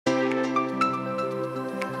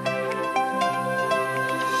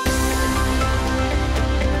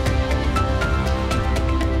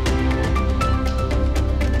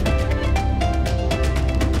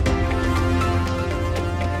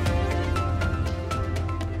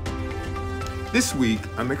This week,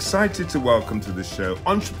 I'm excited to welcome to the show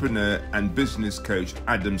entrepreneur and business coach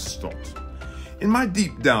Adam Stott. In my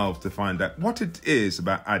deep delve to find out what it is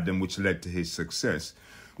about Adam which led to his success,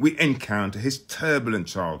 we encounter his turbulent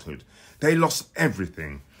childhood. They lost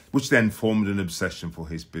everything, which then formed an obsession for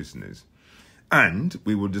his business. And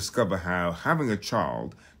we will discover how having a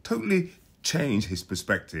child totally changed his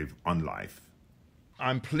perspective on life.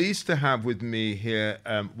 I'm pleased to have with me here,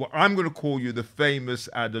 well, I'm going to call you the famous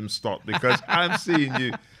Adam Stott, because I'm seeing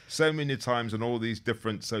you so many times on all these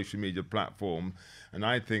different social media platforms, and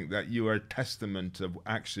I think that you are a testament of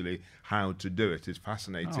actually how to do it. It's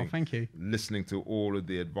fascinating. Oh, thank you. Listening to all of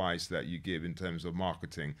the advice that you give in terms of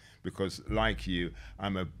marketing, because like you,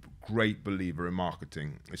 I'm a great believer in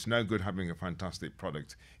marketing. It's no good having a fantastic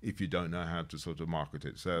product if you don't know how to sort of market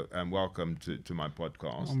it. So welcome to my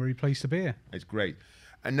podcast. I'm really pleased to be here. It's great.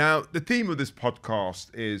 And now the theme of this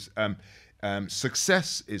podcast is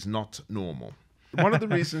success is not normal. One of the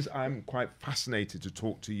reasons I'm quite fascinated to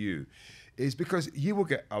talk to you is because you will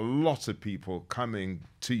get a lot of people coming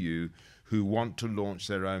to you who want to launch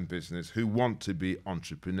their own business, who want to be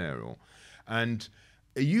entrepreneurial. And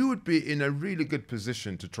you would be in a really good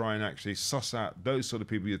position to try and actually suss out those sort of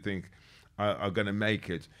people you think are going to make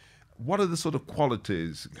it. What are the sort of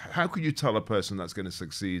qualities? How could you tell a person that's going to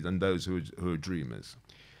succeed and those who are dreamers?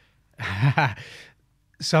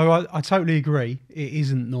 So I totally agree. It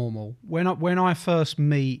isn't normal. When I first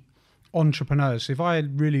meet entrepreneurs, if I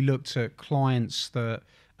really looked at clients that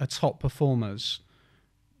are top performers,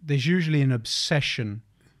 there's usually an obsession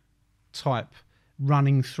type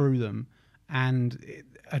running through them, and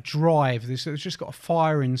a drive. It's just got a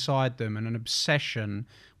fire inside them and an obsession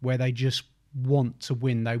where they just want to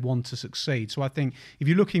win, they want to succeed. So I think if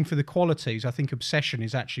you're looking for the qualities, I think obsession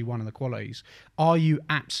is actually one of the qualities. Are you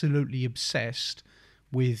absolutely obsessed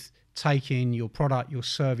with taking your product, your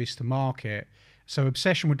service to market? So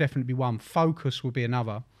obsession would definitely be one. Focus would be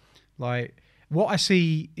another. Like what I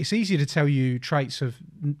see, it's easier to tell you traits of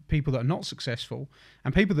people that are not successful,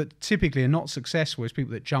 and people that typically are not successful is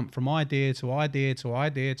people that jump from idea to idea to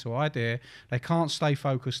idea to idea. They can't stay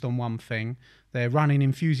focused on one thing. They're running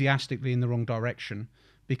enthusiastically in the wrong direction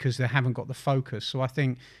because they haven't got the focus. So I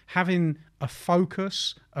think having a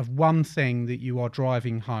focus of one thing that you are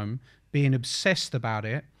driving home, being obsessed about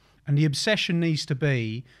it, and the obsession needs to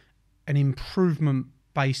be an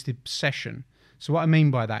improvement-based obsession. So what I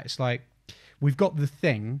mean by that, it's like we've got the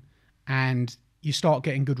thing and you start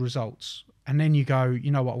getting good results. And then you go,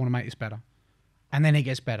 you know what, I want to make this better. And then it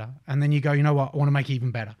gets better. And then you go, you know what, I want to make it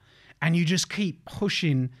even better. And you just keep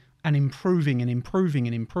pushing and improving and improving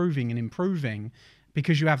and improving and improving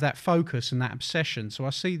because you have that focus and that obsession. So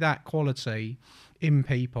I see that quality in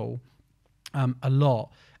people a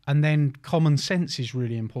lot. And then common sense is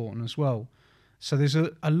really important as well. So there's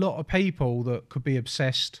a lot of people that could be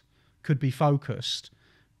obsessed, could be focused,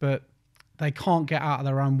 but they can't get out of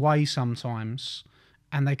their own way sometimes,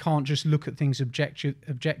 and they can't just look at things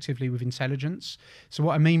objectively with intelligence. So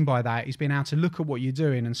what I mean by that is being able to look at what you're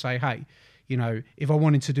doing and say, hey, you know, if I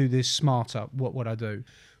wanted to do this smarter, what would I do?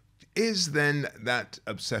 Is then that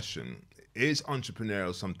obsession, is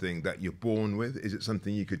entrepreneurial something that you're born with? Is it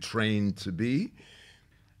something you could train to be?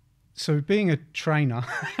 So being a trainer...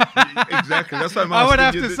 Exactly, that's what I'm asking. I would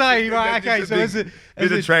have you. to say, right, okay, so as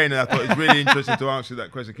a trainer, I thought it was really interesting to answer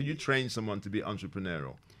that question. Can you train someone to be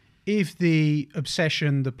entrepreneurial? If the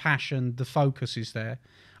obsession, the passion, the focus is there,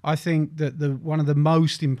 I think that one of the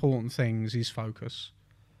most important things is focus.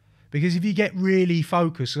 Because if you get really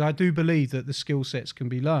focused, I do believe that the skill sets can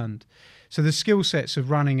be learned. So the skill sets of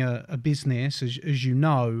running a business, as you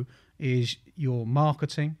know, is your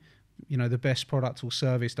marketing. You know, the best product or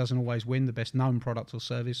service doesn't always win. The best known product or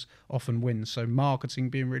service often wins. So marketing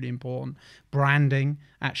being really important. Branding,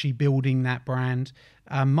 actually building that brand.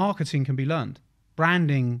 Marketing can be learned.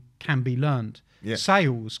 Branding can be learned. Yeah.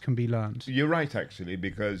 Sales can be learned. You're right, actually,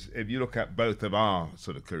 because if you look at both of our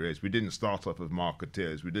sort of careers, we didn't start off as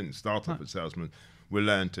marketeers. We didn't start off as salesmen. We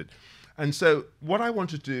learned it. And so what I want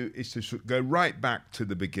to do is to go right back to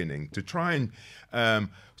the beginning, to try and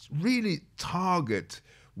really target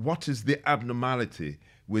what is the abnormality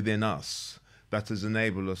within us that has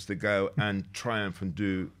enabled us to go and triumph and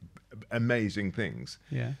do amazing things.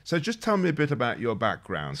 Yeah. So just tell me a bit about your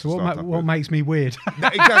background. So what makes me weird?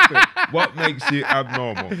 Exactly. What makes you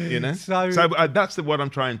abnormal, you know? So that's what I'm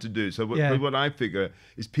trying to do. So what I figure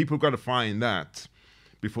is people got to find that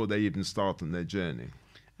before they even start on their journey.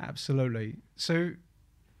 Absolutely. So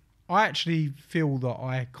I actually feel that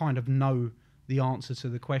I kind of know the answer to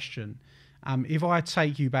the question. If I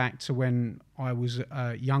take you back to when I was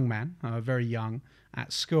a young man, very young,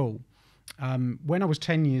 at school, when I was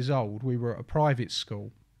 10 years old, we were at a private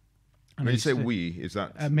school. And when you say we, is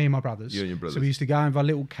that... me and my brothers. You and your brothers. So we used to go with our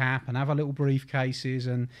little cap and have our little briefcases,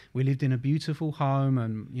 and we lived in a beautiful home,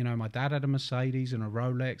 and, you know, my dad had a Mercedes and a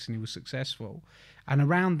Rolex, and he was successful. And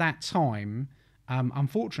around that time,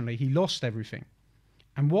 unfortunately, he lost everything.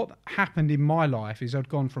 And what happened in my life is I'd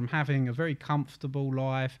gone from having a very comfortable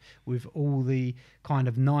life with all the kind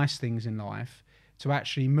of nice things in life to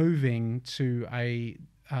actually moving to a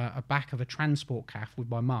back of a transport calf with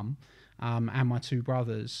my mum and my two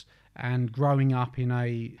brothers, and growing up in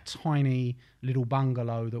a tiny little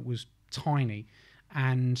bungalow that was tiny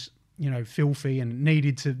and, you know, filthy and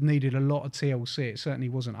needed a lot of TLC. It certainly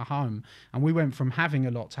wasn't a home. And we went from having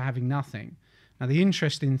a lot to having nothing. Now, the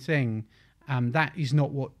interesting thing, that is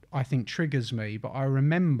not what I think triggers me, but I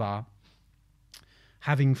remember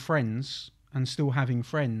having friends and still having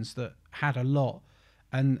friends that had a lot.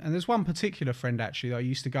 And there's one particular friend, actually, that I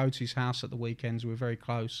used to go to his house at the weekends. We were very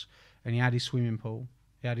close, and he had his swimming pool.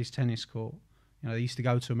 He had his tennis court. You know, they used to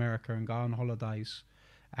go to America and go on holidays,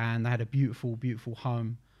 and they had a beautiful, beautiful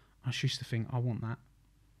home. I just used to think, I want that.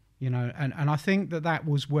 You know, and I think that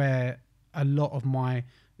was where a lot of my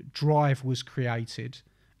drive was created,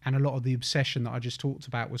 and a lot of the obsession that I just talked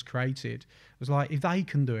about was created. It was like, if they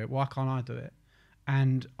can do it, why can't I do it?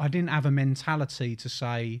 And I didn't have a mentality to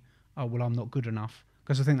say, oh, well, I'm not good enough.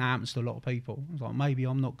 Because I think that happens to a lot of people. It's like, maybe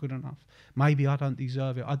I'm not good enough. Maybe I don't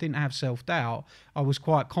deserve it. I didn't have self-doubt. I was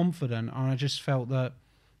quite confident, and I just felt that,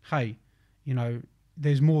 hey, you know,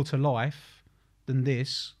 there's more to life than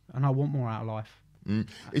this, and I want more out of life.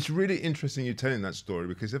 It's really interesting you telling that story,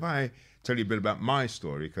 because if I tell you a bit about my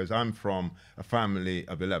story, because I'm from a family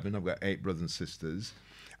of 11. I've got 8 brothers and sisters,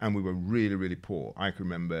 and we were really, really poor. I can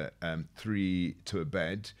remember 3 to a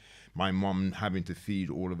bed, my mum having to feed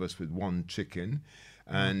all of us with 1 chicken.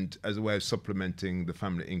 And as a way of supplementing the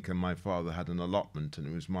family income, my father had an allotment, and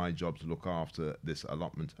it was my job to look after this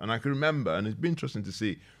allotment. And I can remember, and it'd be interesting to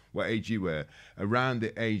see what age you were, around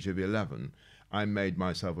the age of 11, I made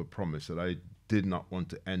myself a promise that I did not want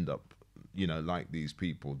to end up, you know, like these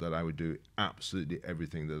people, that I would do absolutely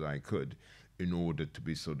everything that I could in order to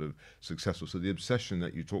be sort of successful. So the obsession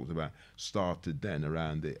that you talked about started then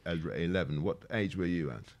around the 11. What age were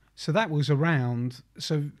you at? So that was around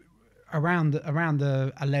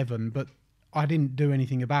the 11, but I didn't do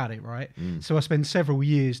anything about it, right? So I spent several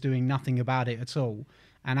years doing nothing about it at all.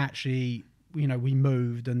 And actually, you know, we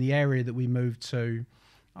moved, and the area that we moved to,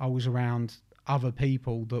 I was around other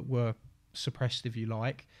people that were suppressed, if you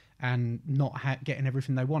like, and not getting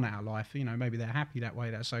everything they want out of life. You know, maybe they're happy that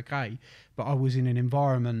way, that's okay. But I was in an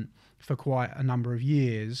environment for quite a number of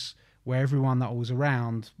years where everyone that I was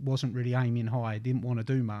around wasn't really aiming high, didn't want to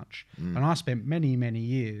do much. And I spent many, many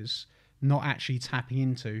years not actually tapping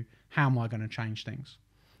into how am I going to change things.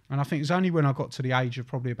 And I think it's only when I got to the age of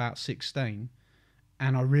probably about 16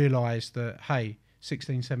 and I realised that, hey,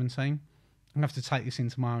 16, 17, I'm going to have to take this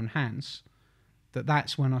into my own hands,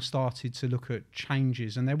 that's when I started to look at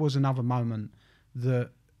changes. And there was another moment that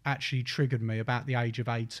actually triggered me about the age of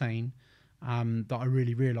 18 that I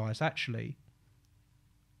really realised, actually,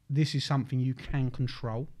 this is something you can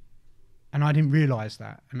control. And I didn't realise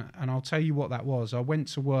that. And I'll tell you what that was. I went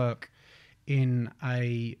to work in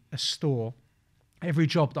a store. Every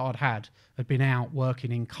job that I'd had been out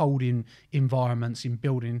working in cold environments, in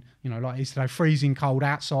building, you know, like it's today, freezing cold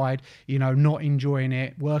outside, you know, not enjoying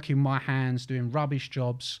it, working my hands, doing rubbish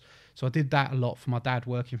jobs. So I did that a lot for my dad,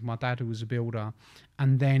 working for my dad who was a builder.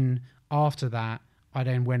 And then after that, I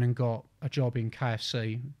then went and got a job in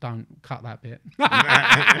KFC. Don't cut that bit.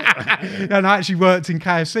 And I actually worked in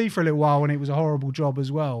KFC for a little while, and it was a horrible job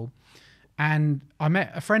as well. And I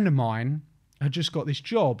met a friend of mine had just got this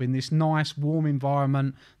job in this nice warm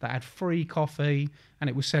environment that had free coffee, and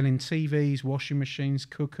it was selling TVs, washing machines,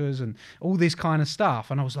 cookers, and all this kind of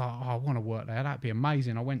stuff. And I was like, oh, I want to work there. That'd be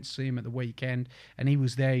amazing. I went to see him at the weekend, and he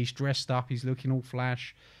was there. He's dressed up. He's looking all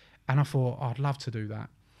flash. And I thought, oh, I'd love to do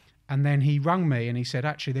that. And then he rang me and he said,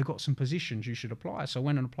 actually, they've got some positions you should apply. So I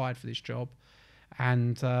went and applied for this job,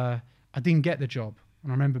 and I didn't get the job.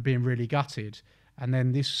 And I remember being really gutted. And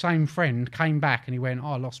then this same friend came back and he went,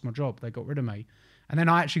 oh, I lost my job. They got rid of me. And then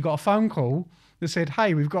I actually got a phone call that said,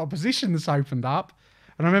 hey, we've got a position that's opened up.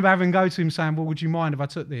 And I remember having to go to him saying, well, would you mind if I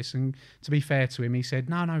took this? And to be fair to him, he said,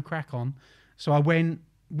 no, crack on. So I went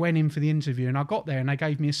in for the interview, and I got there and they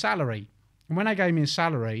gave me a salary. And when they gave me a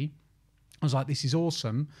salary, I was like, this is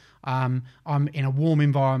awesome. I'm in a warm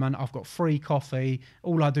environment. I've got free coffee.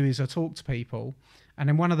 All I do is I talk to people. And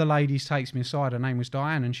then one of the ladies takes me aside. Her name was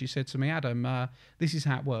Diane. And she said to me, Adam, this is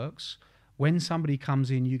how it works. When somebody comes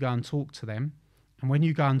in, you go and talk to them. And when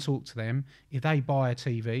you go and talk to them, if they buy a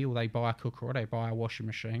TV or they buy a cooker or they buy a washing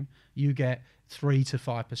machine, you get 3 to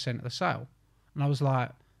 5% of the sale. And I was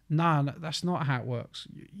like, no, that's not how it works.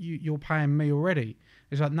 You're paying me already.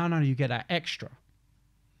 It's like, no, you get that extra.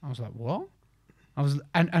 I was like, what?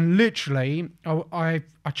 And literally, I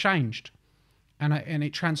changed, and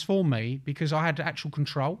it transformed me because I had actual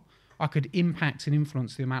control. I could impact and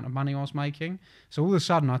influence the amount of money I was making. So all of a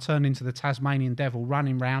sudden, I turned into the Tasmanian devil,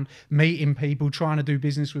 running around, meeting people, trying to do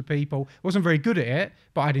business with people. Wasn't very good at it,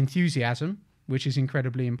 but I had enthusiasm, which is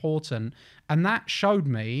incredibly important. And that showed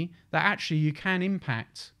me that actually you can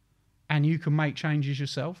impact and you can make changes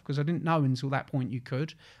yourself, because I didn't know until that point you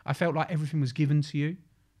could. I felt like everything was given to you.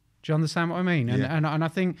 Do you understand what I mean? And I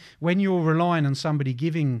think when you're relying on somebody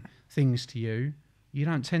giving things to you, you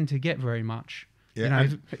don't tend to get very much. Yeah, you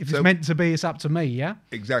know, if it's meant to be, it's up to me, yeah?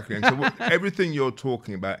 Exactly. And so everything you're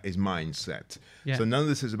talking about is mindset. Yeah. So none of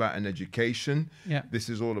this is about an education. Yeah. This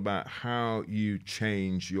is all about how you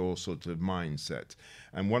change your sort of mindset.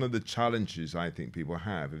 And one of the challenges I think people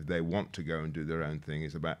have if they want to go and do their own thing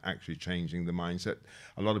is about actually changing the mindset.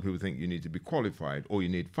 A lot of people think you need to be qualified or you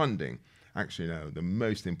need funding. Actually, no, the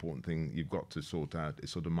most important thing you've got to sort out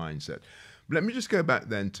is sort of mindset. But let me just go back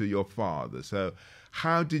then to your father. So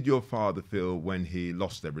how did your father feel when he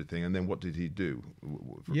lost everything, and then what did he do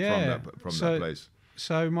from that place?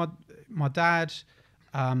 So my dad,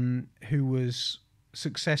 who was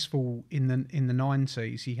successful in the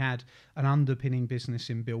 90s, he had an underpinning business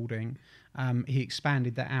in building. He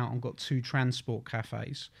expanded that out and got 2 transport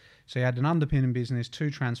cafes. So he had an underpinning business,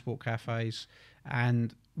 2 transport cafes,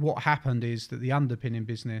 and what happened is that the underpinning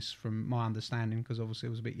business, from my understanding, because obviously I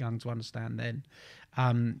was a bit young to understand then,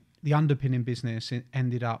 the underpinning business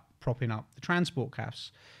ended up propping up the transport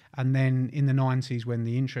cafes. And then in the 90s, when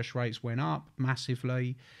the interest rates went up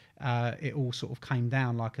massively, it all sort of came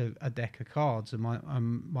down like a deck of cards. And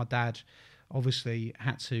my dad obviously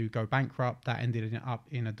had to go bankrupt. That ended up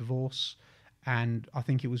in a divorce. And I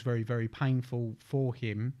think it was very, very painful for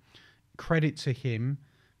him. Credit to him,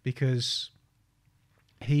 because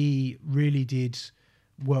he really did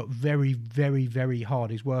work very, very, very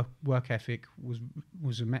hard. His work ethic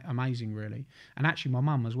was amazing, really. And actually my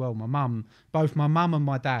mum as well. Both my mum and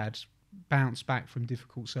my dad bounced back from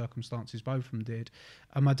difficult circumstances. Both of them did.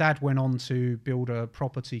 And my dad went on to build a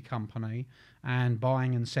property company and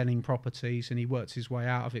buying and selling properties, and he worked his way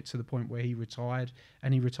out of it to the point where he retired.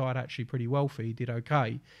 And he retired actually pretty wealthy. He did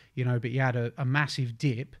okay, you know, but he had a massive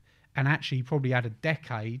dip, and actually he probably had a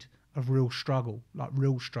decade of real struggle,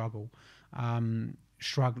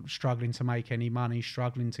 struggling to make any money,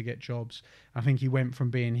 struggling to get jobs. I think he went from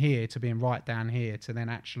being here to being right down here to then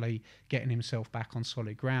actually getting himself back on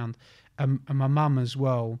solid ground. And my mum as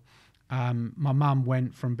well. My mum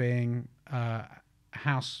went from being a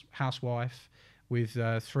housewife with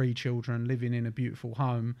 3 children, living in a beautiful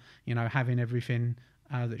home, you know, having everything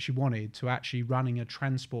that she wanted, to actually running a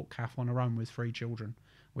transport cafe on her own with 3 children,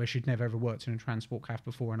 where she'd never ever worked in a transport cafe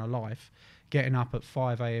before in her life, getting up at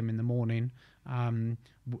 5 a.m. in the morning,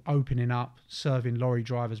 opening up, serving lorry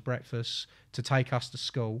drivers breakfast to take us to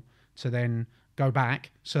school, to then go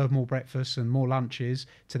back, serve more breakfasts and more lunches,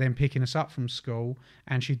 to then picking us up from school.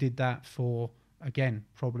 And she did that for, again,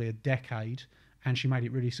 probably a decade, and she made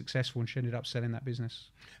it really successful, and she ended up selling that business.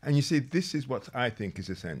 And you see, this is what I think is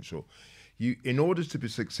essential. In order to be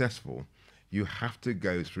successful, you have to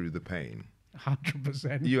go through the pain.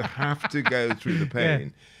 100%. You have to go through the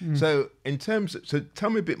pain. Yeah. So tell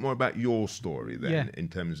me a bit more about your story then, in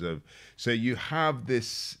terms of, so you have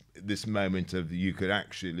this moment of you could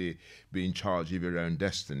actually be in charge of your own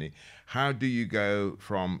destiny. How do you go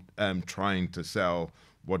from trying to sell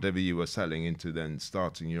whatever you were selling into then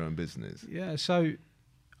starting your own business? Yeah, so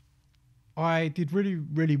I did really,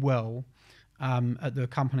 really well at the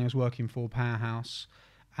company I was working for, Powerhouse,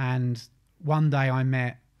 and one day I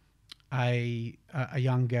met a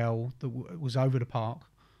young girl that was over the park.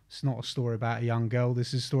 It's not a story about a young girl.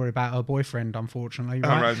 This is a story about her boyfriend, unfortunately.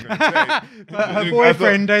 Right? But her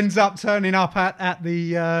boyfriend ends up turning up at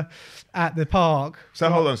the park. So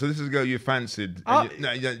hold on. So this is a girl you fancied.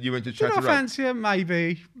 You went to chat her up. Fancy her,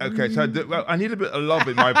 maybe. Okay. So I need a bit of love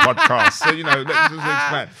in my podcast. So let's just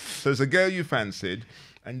expand. So it's a girl you fancied,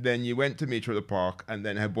 and then you went to meet her at the park, and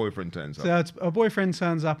then her boyfriend turns up. So her boyfriend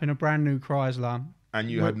turns up in a brand new Chrysler. And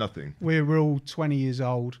you had nothing. We were all 20 years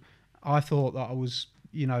old. I thought that I was,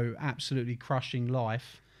 absolutely crushing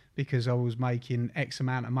life, because I was making X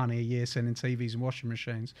amount of money a year selling TVs and washing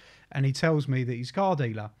machines. And he tells me that he's a car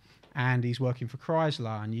dealer and he's working for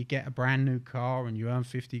Chrysler, and you get a brand new car and you earn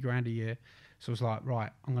 50 grand a year. So I was like,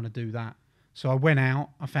 right, I'm going to do that. So I went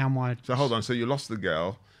out, I found my... So hold on, so you lost the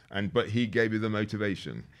girl, But he gave you the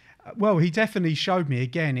motivation. Well, he definitely showed me.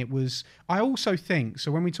 Again, it was, I also think,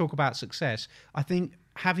 so when we talk about success, I think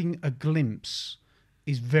having a glimpse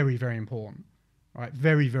is very, very important, right?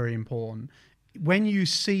 Very, very important. When you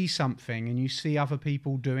see something and you see other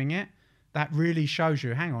people doing it, that really shows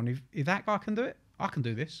you, hang on, if that guy can do it, I can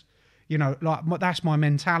do this. You know, like that's my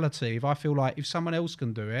mentality. If I feel like if someone else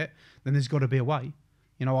can do it, then there's got to be a way.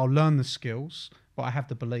 You know, I'll learn the skills, but I have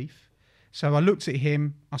the belief. So I looked at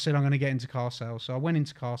him, I said, I'm going to get into car sales. So I went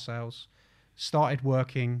into car sales, started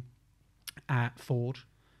working at Ford,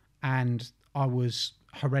 and I was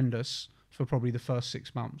horrendous for probably the first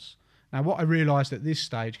 6 months. Now, what I realised at this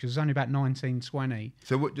stage, because it's only about 19, 20.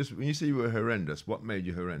 So when you say you were horrendous, what made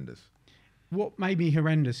you horrendous? What made me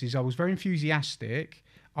horrendous is I was very enthusiastic,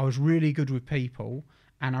 I was really good with people,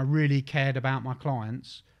 and I really cared about my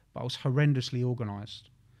clients, but I was horrendously organised.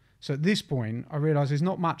 So at this point, I realised there's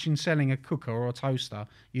not much in selling a cooker or a toaster.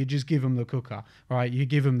 You just give them the cooker, right? You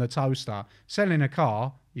give them the toaster. Selling a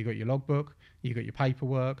car, you got your logbook, you got your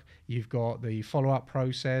paperwork, you've got the follow-up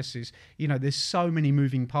processes. You know, there's so many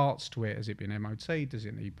moving parts to it. Has it been MOT? Does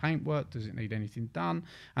it need paintwork? Does it need anything done?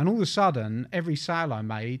 And all of a sudden, every sale I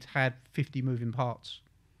made had 50 moving parts.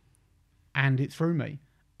 And it threw me.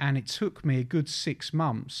 And it took me a good 6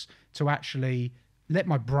 months to actually let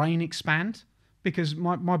my brain expand, because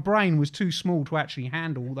my brain was too small to actually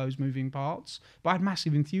handle all those moving parts. But I had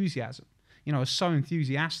massive enthusiasm. You know, I was so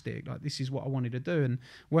enthusiastic, like this is what I wanted to do. And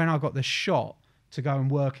when I got the shot to go and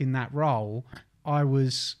work in that role, I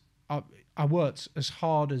worked as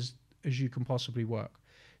hard as you can possibly work.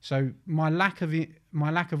 So my lack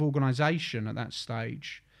of organisation at that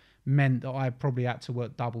stage meant that I probably had to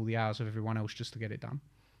work double the hours of everyone else just to get it done,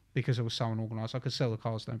 because I was so unorganised. I could sell the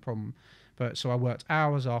cars, no problem. But so I worked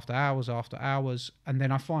hours after hours after hours, and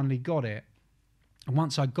then I finally got it. And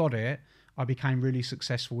once I got it, I became really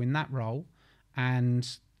successful in that role, and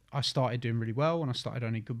I started doing really well, and I started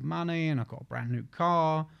earning good money, and I got a brand new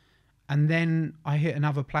car. And then I hit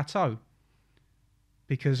another plateau,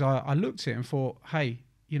 because I looked at it and thought, hey,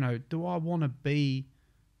 you know, do I want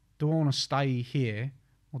to stay here,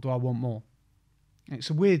 or do I want more? It's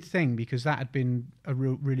a weird thing, because that had been a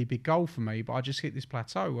really big goal for me, but I just hit this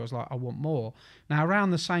plateau where I was like, I want more. Now,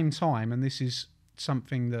 around the same time, and this is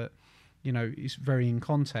something that, you know, is very in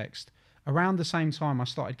context, around the same time I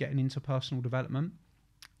started getting into personal development,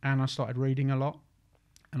 and I started reading a lot,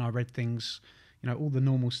 and I read things, you know, all the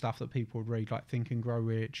normal stuff that people would read, like Think and Grow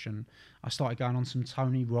Rich, and I started going on some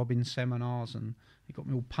Tony Robbins seminars, and it got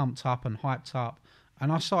me all pumped up and hyped up,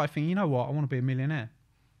 and I started thinking, you know what, I want to be a millionaire.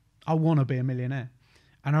 I want to be a millionaire.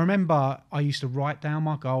 And I remember I used to write down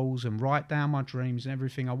my goals and write down my dreams and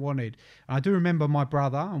everything I wanted. And I do remember my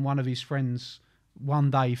brother and one of his friends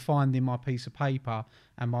one day finding my piece of paper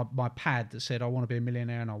and my pad that said, I want to be a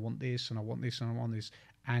millionaire, and I want this, and I want this, and I want this,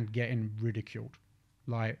 and getting ridiculed.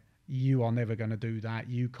 Like, you are never going to do that.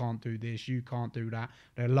 You can't do this. You can't do that.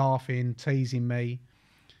 They're laughing, teasing me.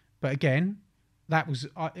 But again, that was,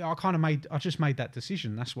 I just made that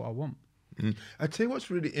decision. That's what I want. I tell you what's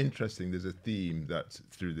really interesting, there's a theme that's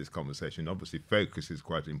through this conversation. Obviously, focus is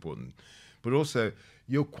quite important, but also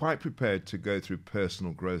you're quite prepared to go through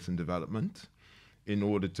personal growth and development in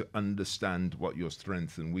order to understand what your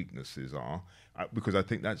strengths and weaknesses are, because I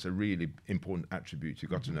think that's a really important attribute.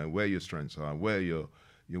 You've got to know where your strengths are, where your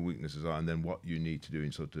weaknesses are, and then what you need to do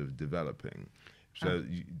in sort of developing. So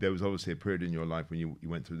there was obviously a period in your life when you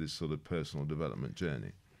went through this sort of personal development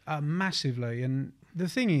journey. Massively. And the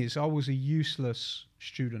thing is, I was a useless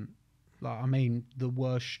student. Like, I mean, the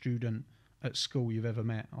worst student at school you've ever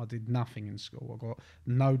met. I did nothing in school. I got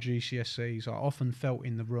no GCSEs. I often felt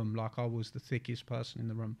in the room like I was the thickest person in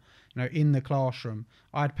the room. You know, in the classroom,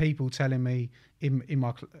 I had people telling me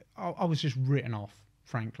I was just written off,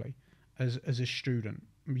 frankly, as a student.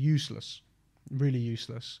 Useless, really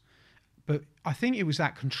useless. But I think it was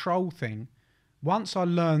that control thing. Once I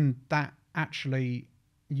learned that actually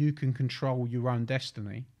you can control your own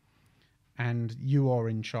destiny and you are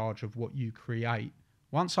in charge of what you create.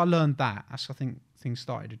 Once I learned that, I think things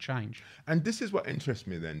started to change. And this is what interests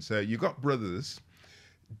me then. So you got brothers.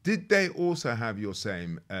 Did they also have your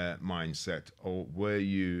same mindset, or were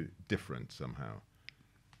you different somehow?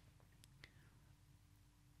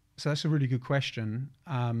 So that's a really good question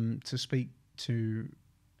to speak to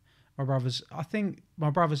my brothers. I think my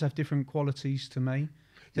brothers have different qualities to me.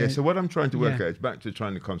 Yeah, so what I'm trying to work out is back to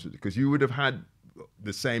trying to concentrate, because you would have had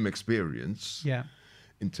the same experience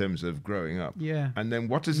in terms of growing up. Yeah. And then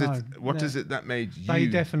what is it that made you... They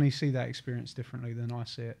definitely see that experience differently than I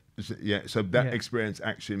see it. So that experience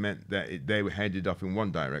actually meant that they were headed off in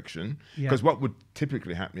one direction. Because what would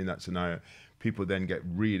typically happen in that scenario, people then get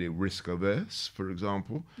really risk averse, for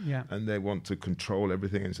example, Yeah. and they want to control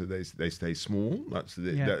everything, and so they stay small. That's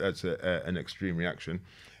an extreme reaction.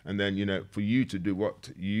 And then, you know, for you to do what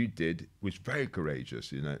you did was very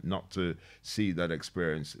courageous, you know, not to see that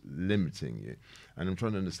experience limiting you. And I'm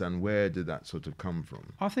trying to understand, where did that sort of come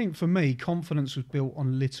from? I think for me, confidence was built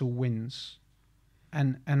on little wins.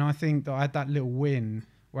 And I think that I had that little win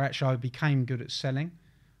where actually I became good at selling.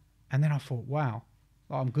 And then I thought, wow,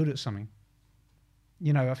 I'm good at something.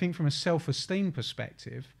 You know, I think from a self-esteem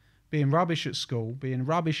perspective, being rubbish at school, being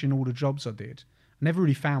rubbish in all the jobs I did, I never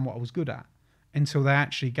really found what I was good at until they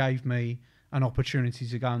actually gave me an opportunity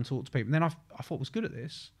to go and talk to people. And then I thought I was good at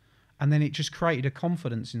this. And then it just created a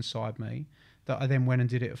confidence inside me that I then went and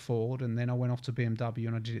did it at Ford, and then I went off to BMW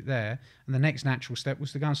and I did it there. And the next natural step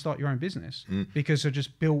was to go and start your own business because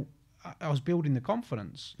I was building the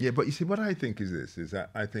confidence. Yeah, but you see, what I think is this, is that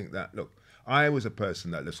I think that, look, I was a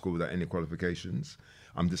person that left school without any qualifications.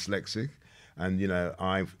 I'm dyslexic. And, you know,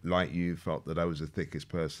 I've, like you, felt that I was the thickest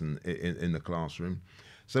person in the classroom.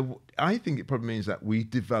 So I think it probably means that we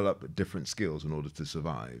develop different skills in order to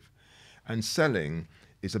survive. And selling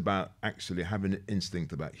is about actually having an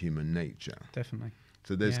instinct about human nature. Definitely.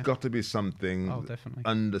 So there's got to be something, definitely,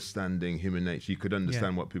 understanding human nature. You could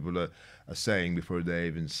understand what people are saying before they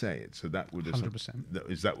even say it. So that would have 100%.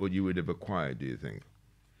 Is that what you would have acquired, do you think?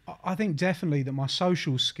 I think definitely that my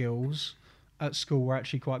social skills at school were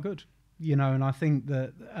actually quite good. You know, and I think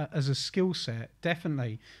that as a skill set,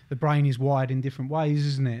 definitely the brain is wired in different ways,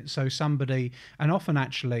 isn't it? So somebody, and often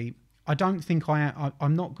actually, I don't think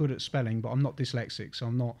I'm not good at spelling, but I'm not dyslexic. So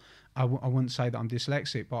I'm not, I wouldn't say that I'm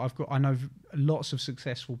dyslexic, but I know lots of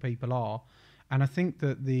successful people are. And I think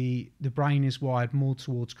that the brain is wired more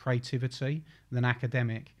towards creativity than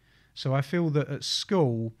academic. So I feel that at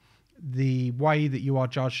school, the way that you are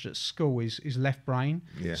judged at school is left brain.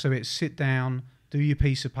 Yeah. So it's sit down, do your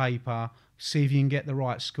piece of paper, see if you can get the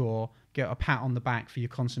right score, get a pat on the back for your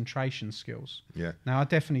concentration skills. Yeah. Now, I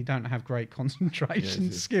definitely don't have great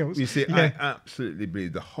concentration skills. You see, I absolutely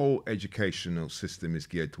believe the whole educational system is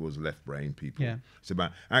geared towards left brain people. Yeah. It's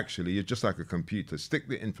about, actually, you're just like a computer. Stick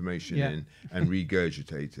the information in and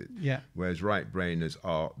regurgitate it. Yeah. Whereas right brainers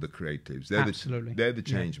are the creatives. They're the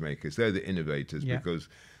change makers. They're the innovators because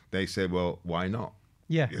they say, well, why not?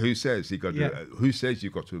 Yeah. Who says you've got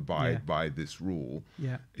to abide by this rule?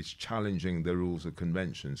 Yeah. It's challenging the rules of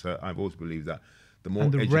convention. So I've always believed that the more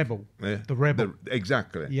and the rebel.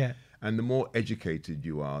 Exactly. Yeah. And the more educated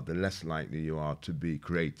you are, the less likely you are to be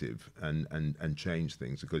creative and change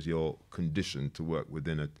things, because you're conditioned to work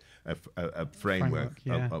within a framework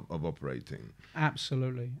of operating.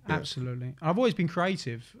 Absolutely. I've always been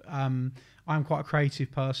creative. I'm quite a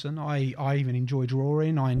creative person. I even enjoy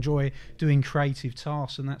drawing. I enjoy doing creative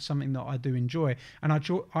tasks, and that's something that I do enjoy. And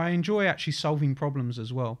I enjoy actually solving problems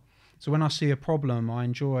as well. So when I see a problem, I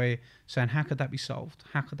enjoy saying, how could that be solved?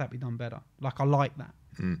 How could that be done better? Like, I like that.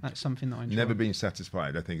 That's something that I enjoy. Never being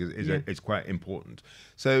satisfied, I think, it's quite important.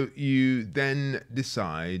 So you then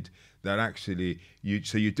decide that actually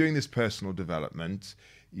you're doing this personal development.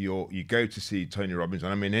 You go to see Tony Robbins,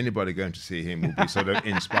 and I mean, anybody going to see him will be sort of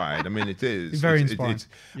inspired. I mean, it is very inspiring.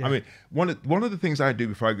 I mean, one of the things I do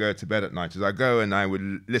before I go to bed at night is I go and I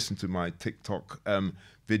would listen to my TikTok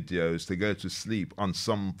videos to go to sleep on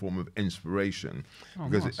some form of inspiration,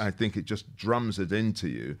 because nice. I think it just drums it into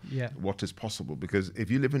you what is possible. Because if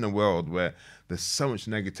you live in a world where there's so much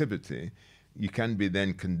negativity, you can be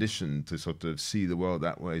then conditioned to sort of see the world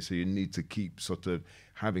that way. So you need to keep sort of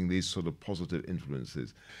having these sort of positive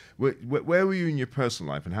influences. Where were you in your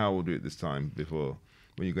personal life, and how old were you at this time when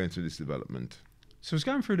you're going through this development? So I was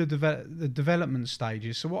going through the development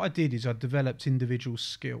stages. So what I did is I developed individual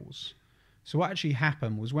skills. So what actually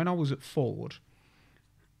happened was, when I was at Ford,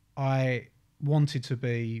 I wanted to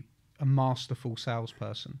be a masterful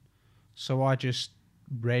salesperson. So I just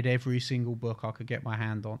read every single book I could get my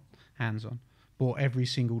hands on, bought every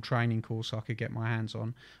single training course I could get my hands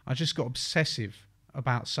on. I just got obsessive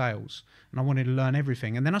about sales, and I wanted to learn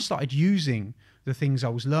everything. And then I started using the things I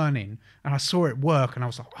was learning, and I saw it work, and I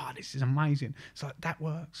was like, oh, this is amazing. It's like, that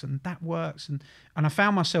works, and that works. And I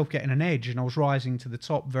found myself getting an edge, and I was rising to the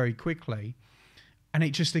top very quickly. And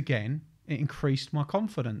it just, again, it increased my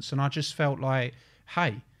confidence. And I just felt like,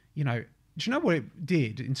 hey, you know, do you know what it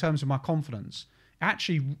did in terms of my confidence?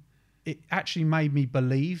 It actually made me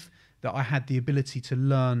believe that I had the ability to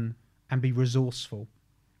learn and be resourceful.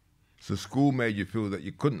 So school made you feel that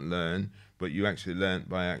you couldn't learn, but you actually learned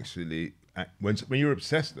by actually, when you're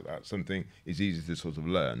obsessed about something, it's easy to sort of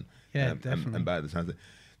learn. Yeah, definitely. And by the time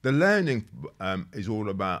The learning is all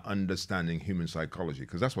about understanding human psychology,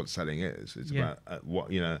 because that's what selling is. It's about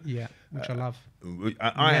what, you know. Yeah, which I love.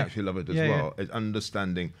 I actually love it as well. It's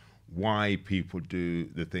understanding why people do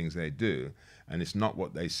the things they do. And it's not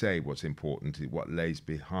what they say what's important, it's what lays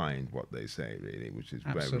behind what they say, really, which is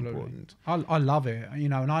very important. I love it, you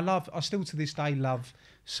know, and I still to this day love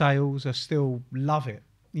sales. I still love it.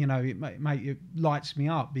 You know, it lights me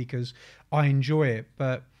up because I enjoy it.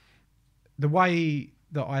 But the way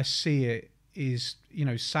that I see it is, you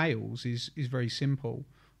know, sales is very simple.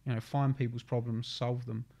 You know, find people's problems, solve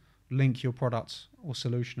them, link your product or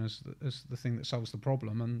solution as the thing that solves the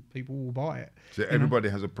problem, and people will buy it. So everybody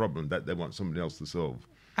has a problem that they want somebody else to solve.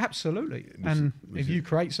 Absolutely. And if you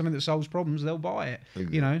create something that solves problems, they'll buy it.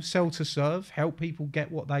 Exactly. You know, sell to serve, help people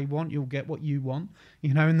get what they want, you'll get what you want.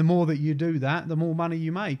 You know, and the more that you do that, the more money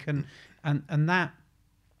you make. And that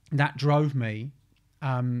drove me.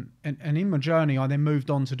 And in my journey, I then moved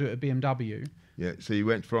on to do it at BMW. Yeah, so you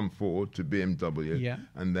went from Ford to BMW. Yeah.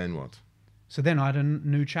 And then what? So then I had a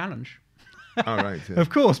new challenge. All right. Yeah. Of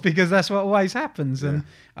course, because that's what always happens. And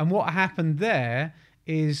what happened there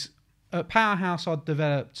is at Powerhouse, I'd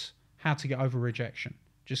developed how to get over rejection.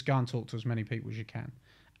 Just go and talk to as many people as you can.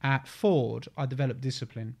 At Ford, I developed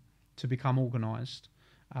discipline to become organised,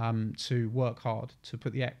 to work hard, to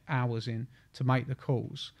put the hours in, to make the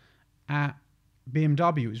calls. At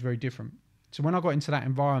BMW, it was very different. So when I got into that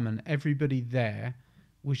environment, everybody there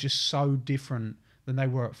was just so different than they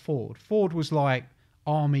were at Ford. Ford was like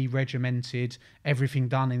army regimented, everything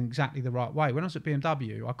done in exactly the right way. When I was at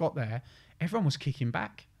BMW, I got there, everyone was kicking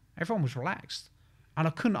back. Everyone was relaxed. And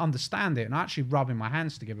I couldn't understand it. And I actually rubbing my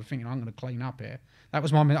hands together thinking, I'm going to clean up here. That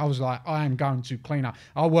was I was like, I am going to clean up.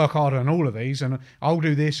 I'll work harder on all of these and I'll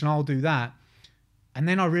do this and I'll do that. And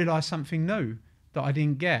then I realised something new that I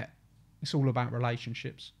didn't get. It's all about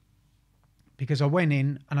relationships. Because I went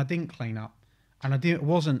in and I didn't clean up. And I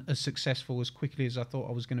wasn't as successful as quickly as I thought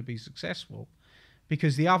I was going to be successful.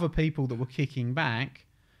 Because the other people that were kicking back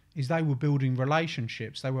is they were building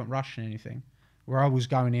relationships. They weren't rushing anything. Where I was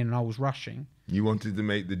going in and I was rushing. You wanted to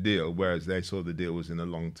make the deal, whereas they saw the deal was in a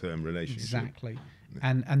long-term relationship. Exactly.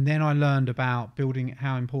 And then I learned about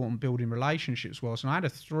how important building relationships was. And I had a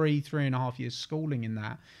 3.5 years schooling in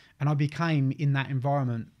that. And I became, in that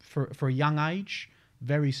environment, for a young age,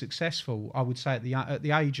 very successful. I would say at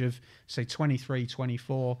the age of, say, 23,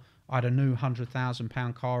 24, I had a new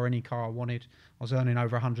 £100,000 car, any car I wanted. I was earning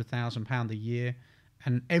over £100,000 a year.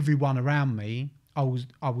 And everyone around me, I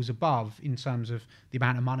was above in terms of the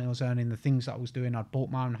amount of money I was earning, the things that I was doing. I'd bought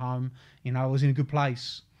my own home. You know, I was in a good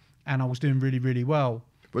place and I was doing really, really well.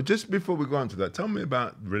 But just before we go on to that, tell me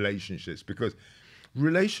about relationships, because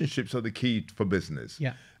relationships are the key for business.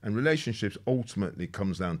 Yeah. And relationships ultimately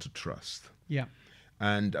comes down to trust. Yeah.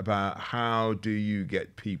 And about how do you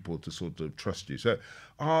get people to sort of trust you. So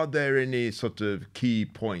are there any sort of key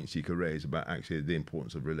points you could raise about actually the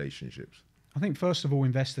importance of relationships? I think first of all,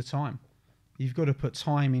 invest the time. You've got to put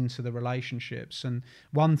time into the relationships. And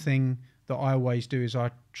one thing that I always do is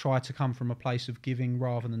I try to come from a place of giving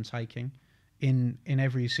rather than taking. In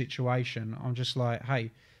every situation, I'm just like,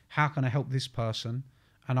 hey, how can I help this person?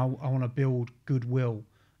 And I want to build goodwill.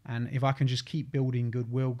 And if I can just keep building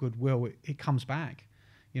goodwill, it comes back.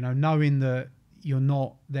 You know, knowing that you're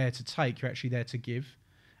not there to take, you're actually there to give.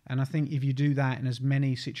 And I think if you do that in as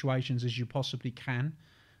many situations as you possibly can,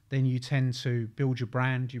 then you tend to build your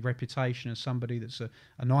brand, your reputation as somebody that's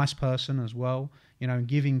a nice person as well, you know, and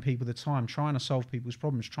giving people the time, trying to solve people's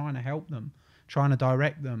problems, trying to help them, trying to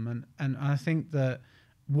direct them. And I think that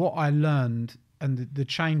what I learned and the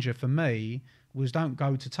changer for me was don't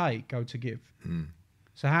go to take, go to give. Mm.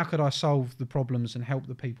 So how could I solve the problems and help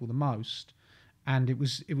the people the most? And it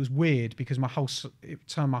was weird because it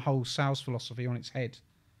turned my whole sales philosophy on its head.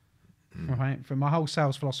 Right. For my whole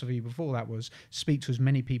sales philosophy before that was speak to as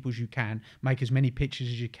many people as you can, make as many pitches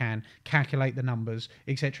as you can, calculate the numbers,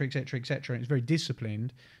 etc., etc., etc. And it's very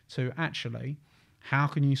disciplined to actually, how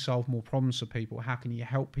can you solve more problems for people? How can you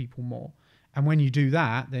help people more? And when you do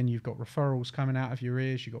that, then you've got referrals coming out of your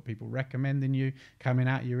ears. You've got people recommending you coming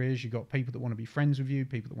out of your ears. You've got people that want to be friends with you,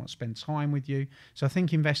 people that want to spend time with you. So I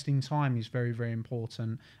think investing time is very, very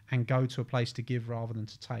important, and go to a place to give rather than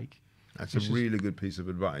to take. That's a really good piece of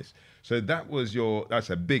advice. So that's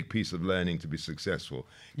a big piece of learning to be successful,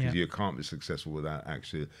 because you can't be successful without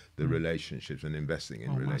actually the relationships and investing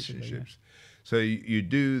in relationships. Massively, yeah. So you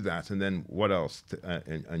do that, and then what else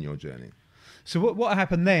in your journey? So what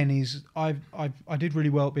happened then is I did really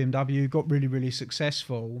well at BMW, got really, really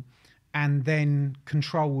successful, and then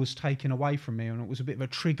control was taken away from me, and it was a bit of a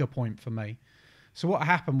trigger point for me. So what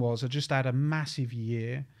happened was I just had a massive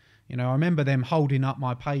year. You know, I remember them holding up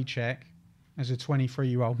my paycheck as a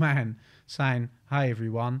 23-year-old man saying, hey,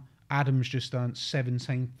 everyone, Adam's just earned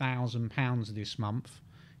 £17,000 this month.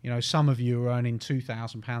 You know, some of you are earning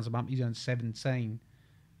 £2,000 a month. He's earned 17,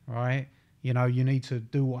 right? You know, you need to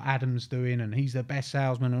do what Adam's doing, and he's the best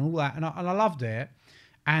salesman and all that. And I loved it.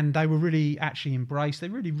 And they were really actually embraced. They're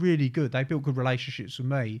really, really good. They built good relationships with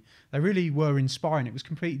me. They really were inspiring. It was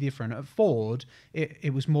completely different. At Ford,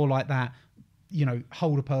 it was more like that, you know,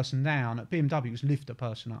 hold a person down. At BMW, it was lift a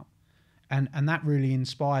person up. And that really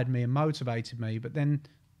inspired me and motivated me. But then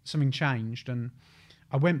something changed, and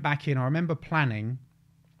I went back in. I remember planning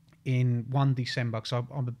in 1 December, because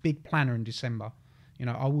I'm a big planner in December. You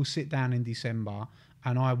know, I will sit down in December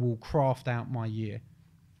and I will craft out my year.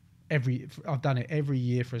 I've done it every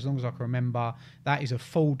year for as long as I can remember. That is a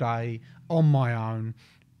full day on my own,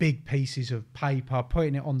 big pieces of paper,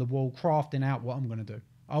 putting it on the wall, crafting out what I'm going to do.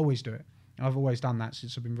 I always do it. I've always done that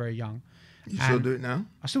since I've been very young. You still do it now?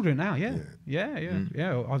 I still do it now, yeah.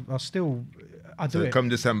 I still do it. So come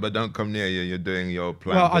December, don't come near you. You're doing your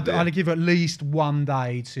plan. Well, I'd give at least one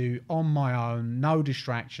day to, on my own, no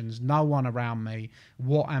distractions, no one around me.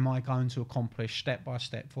 What am I going to accomplish step by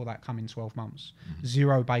step for that coming 12 months?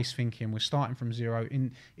 Zero-based thinking. We're starting from zero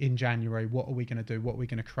in January. What are we going to do? What are we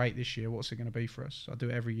going to create this year? What's it going to be for us? I do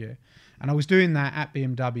it every year. And I was doing that at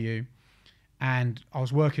BMW, and I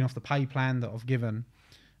was working off the pay plan that I've given.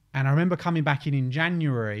 And I remember coming back in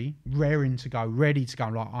January, raring to go, ready to go,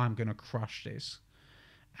 like, I'm going to crush this.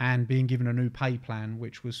 And being given a new pay plan,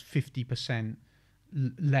 which was 50%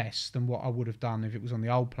 less than what I would have done if it was on the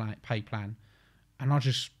old pay plan. And I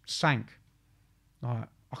just sank. Like,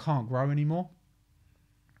 I can't grow anymore.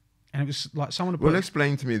 And it was like someone... Well,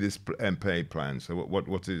 explain to me this pay plan. So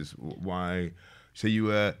what is... Why... So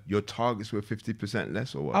your targets were 50%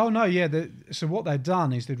 less, or what? Oh no, yeah. So what they'd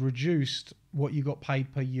done is they'd reduced what you got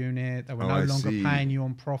paid per unit. They were no longer paying you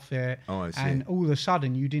on profit. Oh, I see. And all of a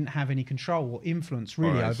sudden, you didn't have any control or influence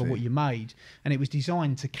really over what you made. And it was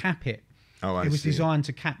designed to cap it. Oh, I see. It was designed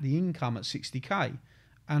to cap the income at 60k.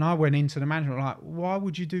 And I went into the management like, why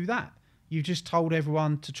would you do that? You just told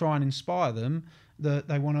everyone to try and inspire them that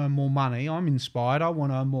they want to earn more money. I'm inspired. I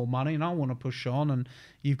want to earn more money and I want to push on. And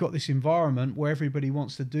you've got this environment where everybody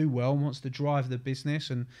wants to do well and wants to drive the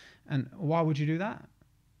business. And why would you do that?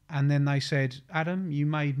 And then they said, Adam, you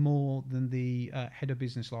made more than the head of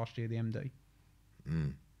business last year, the MD.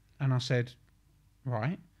 And I said,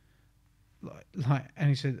 right. And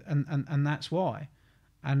he said, and that's why.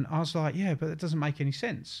 And I was like, yeah, but it doesn't make any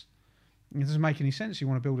sense. It doesn't make any sense. You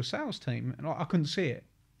want to build a sales team. And I couldn't see it.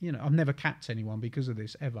 You know, I've never capped anyone because of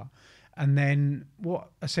this ever. And then what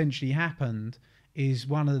essentially happened is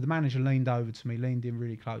one of the manager leaned over to me, leaned in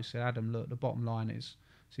really close, said, Adam, look, the bottom line is,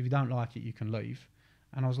 so if you don't like it, you can leave.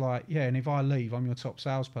 And I was like, yeah, and if I leave, I'm your top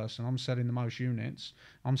salesperson. I'm selling the most units.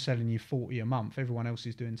 I'm selling you 40 a month. Everyone else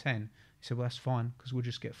is doing 10. He said, well, that's fine, because we'll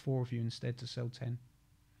just get 4 of you instead to sell 10.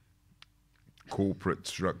 Corporate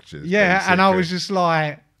structures. Yeah, basically. and I was just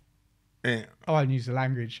like, I won't use the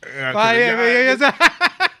language.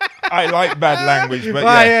 I like bad language, but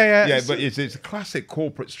but it's classic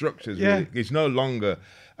corporate structures. Really. It's no longer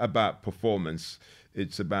about performance.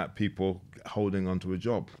 It's about people holding onto a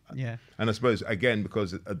job. Yeah. And I suppose, again,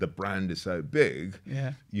 because the brand is so big,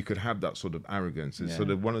 you could have that sort of arrogance. It's sort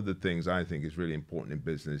of one of the things I think is really important in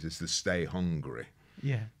business is to stay hungry.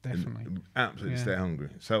 Yeah, definitely. And absolutely stay hungry.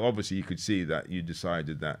 So obviously you could see that you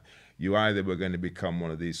decided that you either were going to become one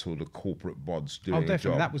of these sort of corporate bods doing definitely.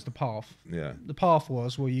 a job. That was the path. Yeah. The path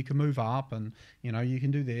was, well, you can move up and, you know, you can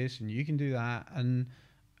do this and you can do that. And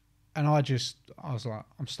I was like,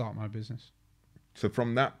 I'm starting my business. So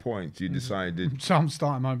from that point, you decided... So I'm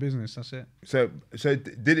starting my business, that's it. So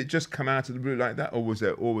did it just come out of the blue like that? Or was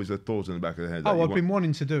there always a thought in the back of the head? Oh, I've been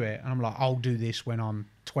wanting to do it. And I'm like, I'll do this when I'm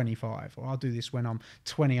 25. Or I'll do this when I'm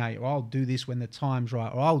 28. Or I'll do this when the time's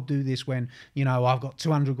right. Or I'll do this when, you know, I've got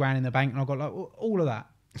 200 grand in the bank and I've got like all of that.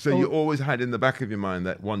 So you always had in the back of your mind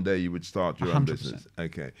that one day you would start your own 100%. business?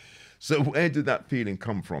 Okay. So where did that feeling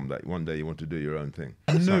come from that one day you want to do your own thing?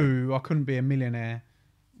 I knew I couldn't be a millionaire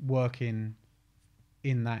working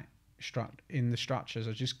in the structures.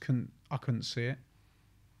 I couldn't see it,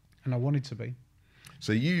 and I wanted to be.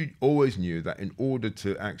 So you always knew that in order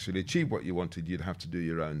to actually achieve what you wanted, you'd have to do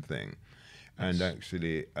your own thing. Yes. And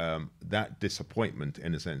actually that disappointment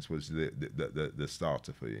in a sense was the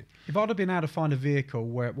starter for you. If I'd have been able to find a vehicle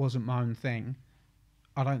where it wasn't my own thing,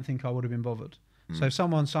 I don't think I would have been bothered. So if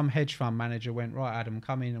some hedge fund manager went, right, Adam,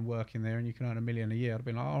 come in and work in there and you can earn $1 million a year, I'd have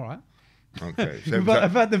been like, all right. Okay,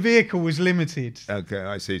 but the vehicle was limited. Okay,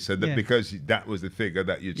 I see. So because that was the figure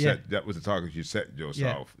that you'd set, that was the target you set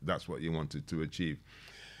yourself. That's what you wanted to achieve.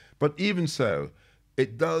 But even so,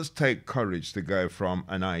 it does take courage to go from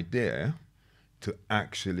an idea to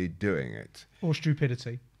actually doing it. Or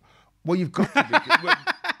stupidity. Well, you've got to be.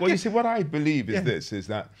 Well, you see, what I believe is this, is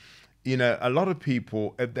that, you know, a lot of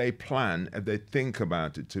people, if they plan, if they think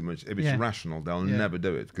about it too much, if it's rational, they'll never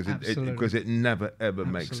do it because it never, ever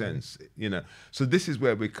makes sense, you know. So this is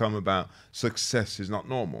where we come about success is not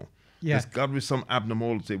normal. Yeah. There's got to be some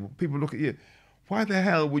abnormality. People look at you. Why the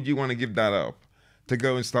hell would you want to give that up to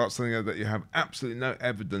go and start something that you have absolutely no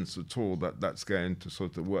evidence at all that that's going to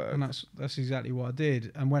sort of work? And that's exactly what I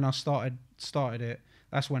did. And when I started it,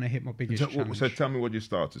 that's when I hit my biggest challenge. So tell me what you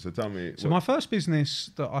started. So my first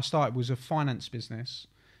business that I started was a finance business.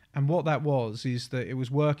 And what that was is that it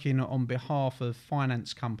was working on behalf of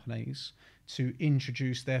finance companies to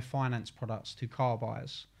introduce their finance products to car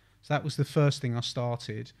buyers. So that was the first thing I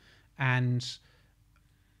started. And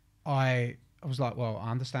I was like, well,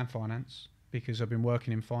 I understand finance because I've been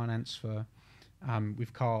working in finance for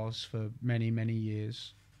with cars for many, many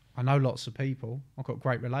years. I know lots of people. I've got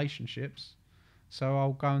great relationships. So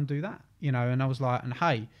I'll go and do that, you know. And I was like, and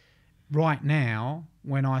hey, right now,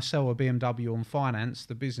 when I sell a BMW on finance,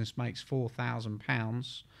 the business makes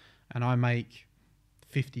 £4,000 and I make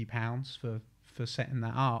 £50 for setting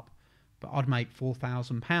that up. But I'd make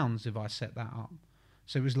 £4,000 if I set that up.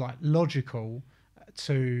 So it was like logical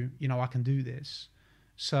to, you know, I can do this.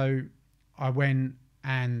 So I went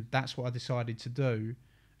and that's what I decided to do.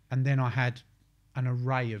 And then I had an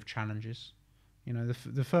array of challenges. You know,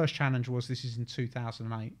 the first challenge was, this is in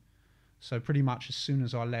 2008. So pretty much as soon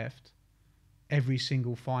as I left, every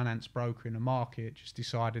single finance broker in the market just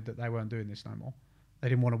decided that they weren't doing this no more. They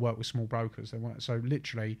didn't want to work with small brokers. They weren't. So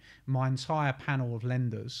literally, my entire panel of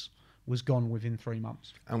lenders was gone within 3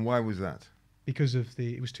 months. And why was that? Because of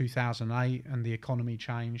it was 2008 and the economy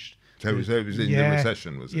changed. So it was in the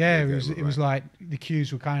recession, was it? Yeah, it was like the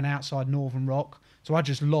queues were going outside Northern Rock. So I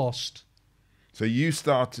just lost. So you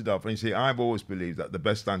started off, and you see, I've always believed that the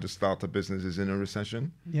best time to start a business is in a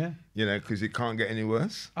recession. Yeah. You know, because it can't get any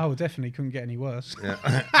worse. Oh, definitely couldn't get any worse.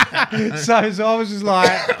 Yeah. so I was just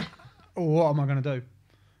like, oh, what am I going to do?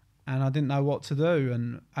 And I didn't know what to do.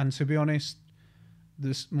 And to be honest,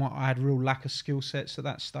 I had a real lack of skill sets at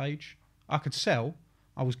that stage. I could sell.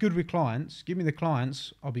 I was good with clients. Give me the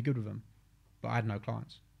clients, I'll be good with them. But I had no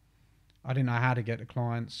clients. I didn't know how to get the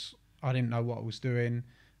clients. I didn't know what I was doing.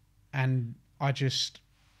 And I just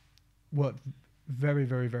worked very,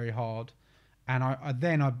 very, very hard. And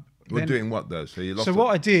We're doing what though? So you lost. So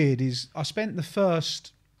what I did is I spent in the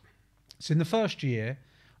first year,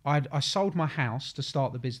 I sold my house to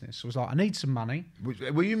start the business. I was like, I need some money.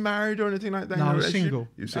 Were you married or anything like that? No, I was single.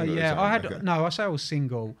 You're single. Yeah, I had. Okay. No, I say I was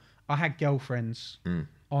single. I had girlfriends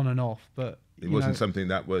on and off, but it wasn't something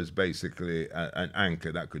that was basically an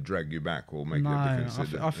anchor that could drag you back or make you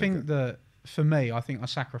consider. I think that for me, I think I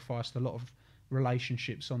sacrificed a lot of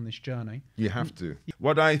relationships on this journey. You have to.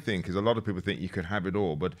 What I think is, a lot of people think you could have it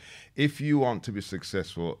all, but if you want to be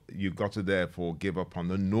successful, you've got to therefore give up on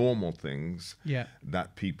the normal things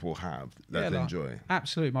that people have that they enjoy.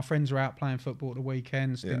 Absolutely. My friends were out playing football at the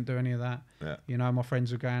weekends, didn't do any of that. Yeah. You know, my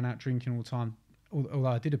friends were going out drinking all the time. Although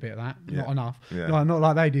I did a bit of that, not enough, not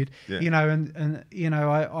like they did, you know, and you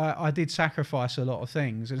know, I did sacrifice a lot of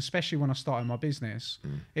things, and especially when I started my business,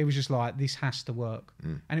 it was just like, this has to work,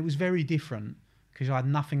 and it was very different because I had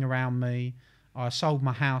nothing around me. I sold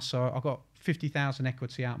my house, so I got 50,000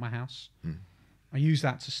 equity out of my house. I used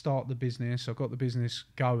that to start the business. I got the business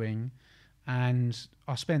going, and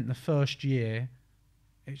I spent the first year,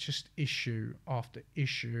 it's just issue after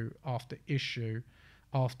issue after issue.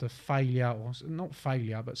 After failure, or not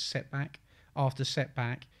failure, but setback after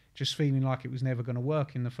setback, just feeling like it was never going to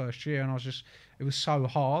work in the first year. And it was so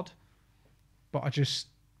hard, but I just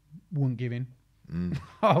wouldn't give in.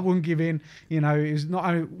 I wouldn't give in. You know, it was not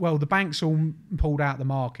only, well, the banks all pulled out the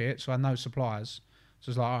market, so I had no suppliers. So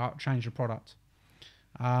it's like, I'll change the product.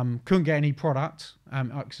 Couldn't get any product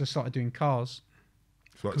because I started doing cars.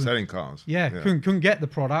 Selling cars. Yeah. Couldn't get the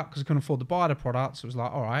product because I couldn't afford to buy the product. So it was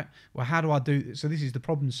like, all right, well, how do I do this? So this is the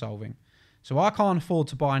problem solving. So I can't afford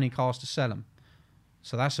to buy any cars to sell them.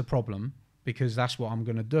 So that's a problem because that's what I'm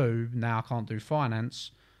going to do. Now I can't do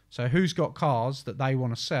finance. So who's got cars that they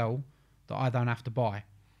want to sell that I don't have to buy?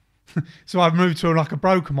 So I've moved to like a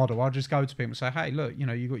broker model. I just go to people and say, hey, look, you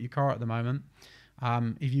know, you got your car at the moment.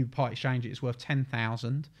 If you part exchange it, it's worth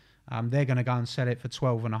 10,000. They're going to go and sell it for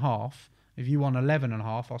 12.5. If you want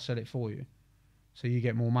 11.5, I'll sell it for you. So you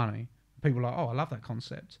get more money. People are like, oh, I love that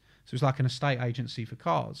concept. So it's like an estate agency for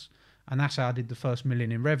cars. And that's how I did the first $1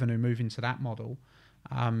 million in revenue, moving to that model.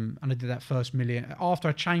 And I did that first $1 million. After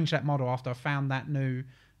I changed that model, after I found that new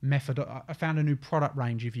method. I found a new product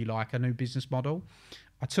range, if you like, a new business model.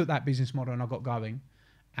 I took that business model and I got going,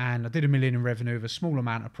 and I did $1 million in revenue with a small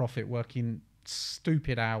amount of profit, working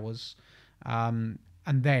stupid hours. And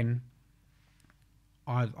then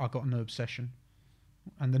I got a new obsession.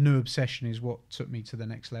 And the new obsession is what took me to the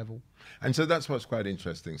next level. And so that's what's quite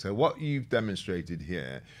interesting. So what you've demonstrated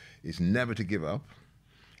here is never to give up.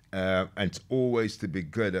 And it's always to be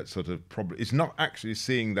good at sort of it's not actually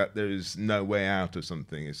seeing that there is no way out of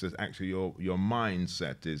something. It's just actually your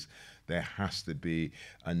mindset is there has to be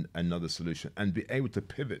another solution, and be able to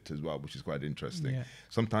pivot as well, which is quite interesting. Yeah.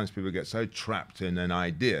 Sometimes people get so trapped in an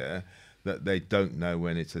idea that they don't know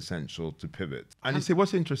when it's essential to pivot. And you see,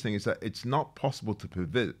 what's interesting is that it's not possible to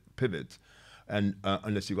pivot and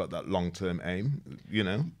unless you've got that long-term aim, you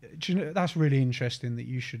know. Do you know, that's really interesting that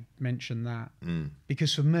you should mention that,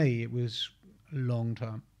 because for me it was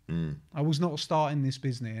long-term. I was not starting this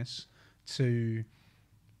business to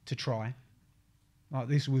try. Like,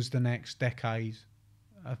 this was the next decade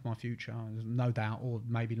of my future, no doubt, or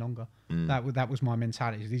maybe longer. That was my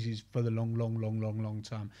mentality. This is for the long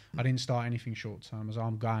term. I didn't start anything short term, as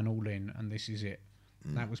I'm going all in, and this is it.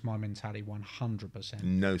 That was my mentality, 100%.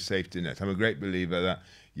 No safety net. I'm a great believer that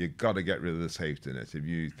you've got to get rid of the safety net. If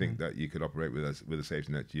you think that you could operate with a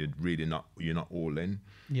safety net, you're not all in.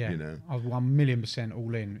 Yeah, you know? I was 1,000,000%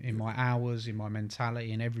 all in my hours, in my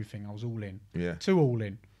mentality, in everything. I was all in. Yeah, too all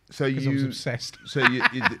in. So I was obsessed. So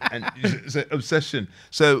so obsession.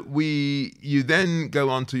 So you then go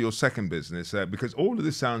on to your second business, because all of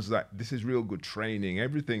this sounds like this is real good training.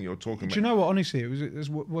 Everything you're talking about. Do you know what? Honestly, it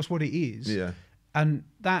was what it is. Yeah. And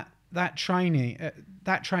that training.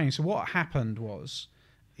 So what happened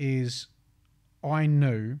is I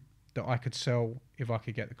knew that I could sell if I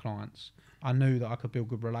could get the clients. I knew that I could build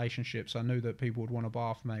good relationships. I knew that people would want to buy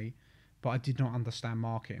off me, but I did not understand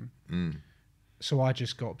marketing. So I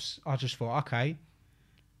just thought, okay,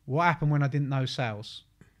 what happened when I didn't know sales?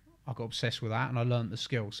 I got obsessed with that and I learned the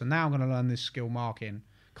skill. So now I'm going to learn this skill, marketing.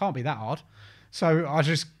 Can't be that hard. So I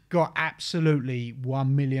just got absolutely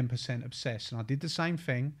 1,000,000% obsessed. And I did the same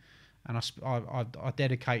thing. And I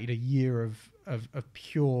dedicated a year of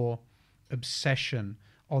pure obsession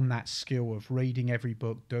on that skill of reading every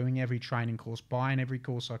book, doing every training course, buying every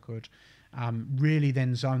course I could. Really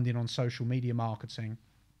then zoned in on social media marketing.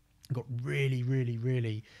 Got really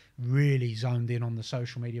zoned in on the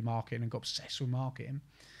social media marketing and got obsessed with marketing,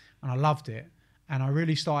 and I loved it, and I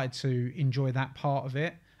really started to enjoy that part of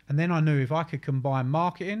it. And then I knew if I could combine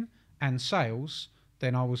marketing and sales,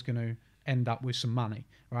 then I was going to end up with some money,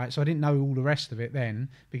 right? So I didn't know all the rest of it then,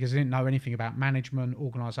 because I didn't know anything about management,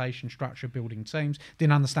 organization, structure, building teams,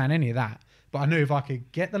 didn't understand any of that. But I knew if I could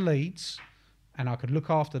get the leads and I could look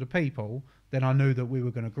after the people, then I knew that we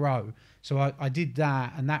were going to grow. So I did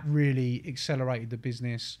that, and that really accelerated the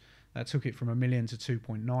business. That took it from $1 million to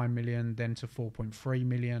 2.9 million, then to 4.3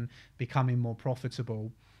 million, becoming more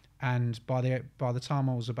profitable. And by the time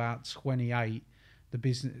I was about 28,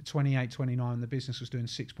 29, the business was doing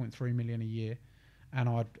 6.3 million a year, and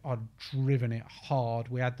I'd driven it hard.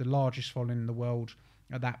 We had the largest following in the world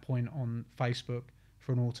at that point on Facebook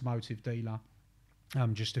for an automotive dealer.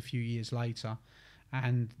 Just a few years later.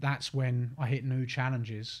 And that's when I hit new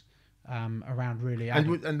challenges around really.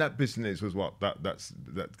 And that business was what? That was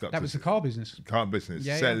the car business. Car business,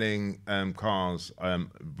 yeah, selling cars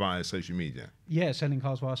via social media. Yeah, selling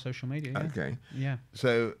cars via social media. Yeah. Okay. Yeah.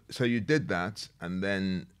 So you did that, and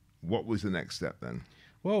then what was the next step then?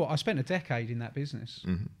 Well, I spent a decade in that business,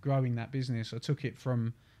 growing that business. I took it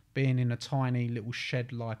from being in a tiny little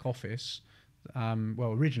shed-like office,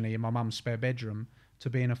 originally in my mum's spare bedroom, to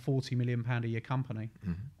being a £40 million a year company.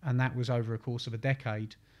 And that was over a course of a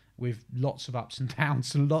decade, with lots of ups and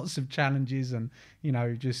downs and lots of challenges, and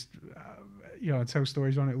I tell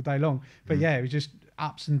stories on it all day long. But yeah, it was just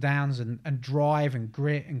ups and downs and drive and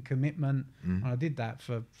grit and commitment. And I did that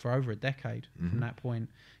for over a decade from that point.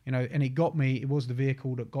 And it got me, it was the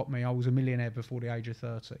vehicle that got me. I was a millionaire before the age of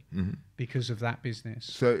 30 because of that business.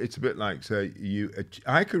 So it's a bit like,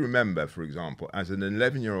 I could remember, for example, as an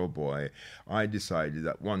 11-year-old boy, I decided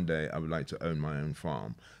that one day I would like to own my own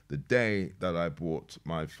farm. The day that I bought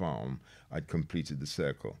my farm, I'd completed the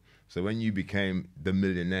circle. So when you became the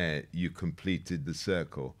millionaire, you completed the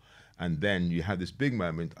circle. And then you had this big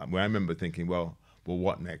moment where I remember thinking, well,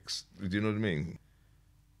 what next? Do you know what I mean?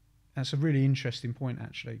 That's a really interesting point,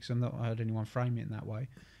 actually, because I've not heard anyone frame it in that way.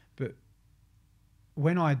 But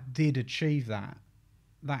when I did achieve that,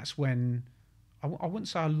 that's when I wouldn't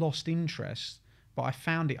say I lost interest, but I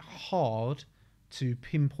found it hard to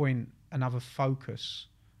pinpoint another focus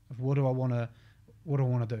of what do I want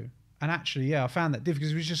to do. And actually, yeah, I found that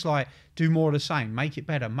difficult. It was just like, do more of the same, make it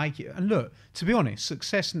better, make it. And look, to be honest,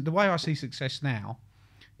 success, the way I see success now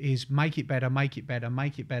is make it better, make it better,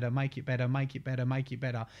 make it better, make it better, make it better, make it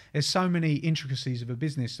better. There's so many intricacies of a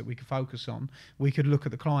business that we could focus on. We could look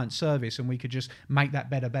at the client service and we could just make that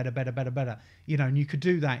better, better, better, better, better. You know, and you could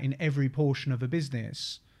do that in every portion of a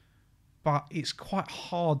business. But it's quite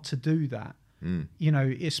hard to do that, you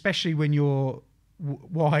know, especially when you're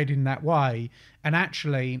wide in that way. And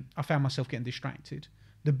actually, I found myself getting distracted.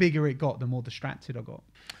 The bigger it got, the more distracted I got.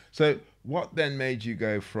 So what then made you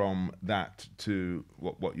go from that to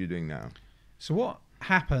what you're doing now? So what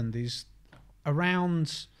happened is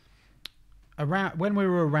around when we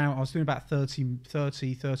were around, I was doing about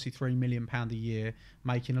 33 million pound a year,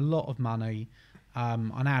 making a lot of money. I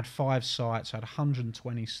now had 5 sites, I had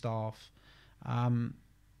 120 staff, and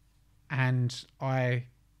I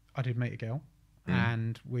did meet a girl,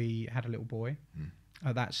 and we had a little boy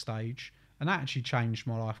at that stage, and that actually changed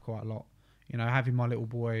my life quite a lot. You know, having my little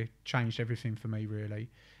boy changed everything for me, really.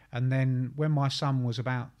 And then when my son was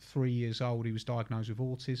about 3 years old, he was diagnosed with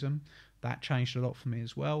autism. That changed a lot for me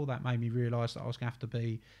as well. That made me realise that I was going to have to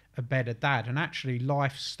be a better dad. And actually,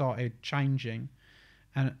 life started changing.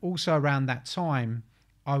 And also around that time,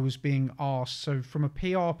 I was being asked, so from a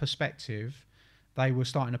PR perspective, they were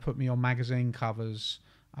starting to put me on magazine covers.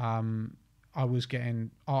 I was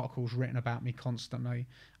getting articles written about me constantly.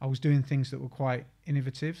 I was doing things that were quite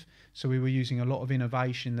innovative. So we were using a lot of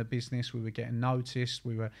innovation in the business. We were getting noticed.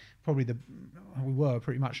 We were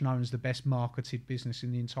pretty much known as the best marketed business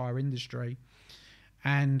in the entire industry.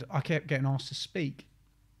 And I kept getting asked to speak.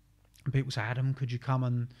 And people say, Adam, could you come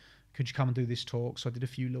and do this talk? So I did a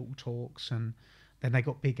few little talks, and then they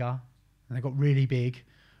got bigger and they got really big.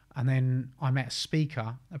 And then I met a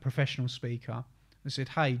speaker, a professional speaker. I said,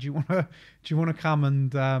 hey, do you want to come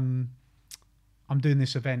and I'm doing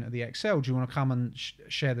this event at the Excel. Do you want to come and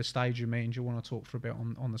share the stage with me? And do you want to talk for a bit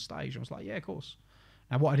on the stage? I was like, yeah, of course.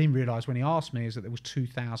 Now, what I didn't realise when he asked me is that there was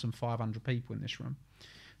 2,500 people in this room.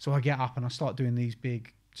 So I get up and I start doing these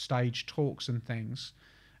big stage talks and things.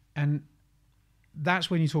 And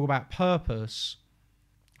that's when you talk about purpose,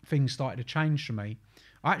 things started to change for me.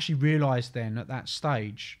 I actually realised then at that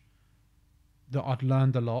stage that I'd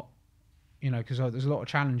learned a lot. You know, because there's a lot of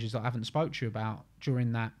challenges that I haven't spoke to you about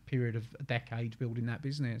during that period of a decade building that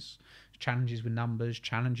business. Challenges with numbers,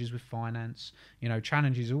 challenges with finance, you know,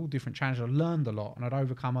 challenges, all different challenges. I learned a lot and I'd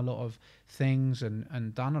overcome a lot of things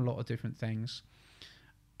and done a lot of different things.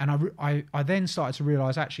 And I then started to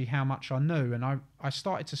realise actually how much I knew. And I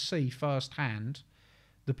started to see firsthand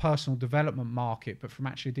the personal development market, but from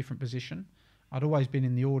actually a different position. I'd always been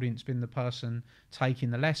in the audience, been the person taking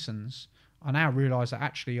the lessons. I now realise that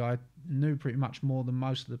actually I knew pretty much more than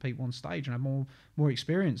most of the people on stage, and had more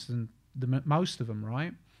experience than most of them,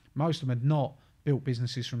 right? Most of them had not built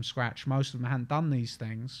businesses from scratch. Most of them hadn't done these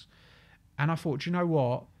things. And I thought, do you know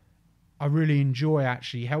what? I really enjoy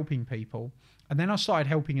actually helping people. And then I started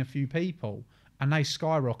helping a few people, and they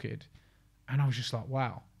skyrocketed. And I was just like,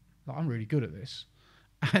 wow, like, I'm really good at this.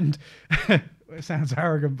 And it sounds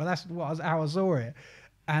arrogant, but that's how I saw it.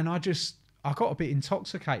 And I got a bit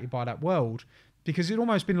intoxicated by that world, because it'd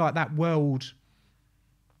almost been like that world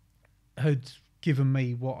had given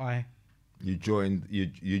me what I... You joined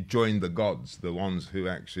the gods, the ones who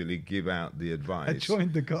actually give out the advice. I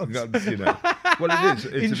joined the gods. You know. Well, it is.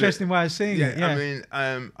 It's interesting way of seeing it. Yeah. I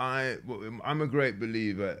mean, I'm a great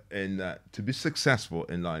believer in that to be successful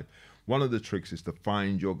in life, one of the tricks is to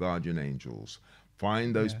find your guardian angels.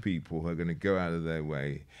 Find those people who are going to go out of their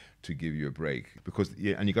way to give you a break,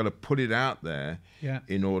 and you got to put it out there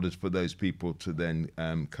in order for those people to then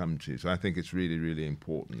come to you. So I think it's really, really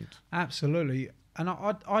important. Absolutely. And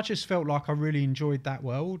I just felt like I really enjoyed that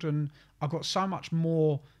world, and I got so much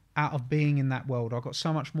more out of being in that world. I got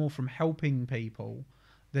so much more from helping people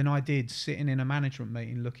than I did sitting in a management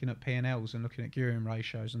meeting looking at P&Ls and looking at gearing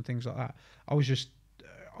ratios and things like that. I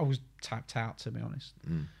was tapped out, to be honest.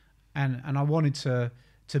 And I wanted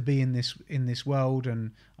to be in this world,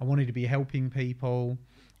 and I wanted to be helping people.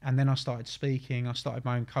 And then I started speaking. I started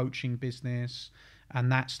my own coaching business,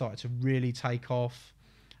 and that started to really take off.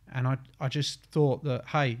 And I just thought that,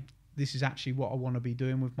 hey, this is actually what I want to be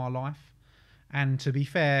doing with my life. And to be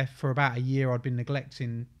fair, for about a year, I'd been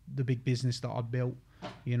neglecting the big business that I built,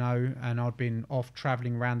 you know, and I'd been off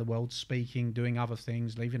traveling around the world, speaking, doing other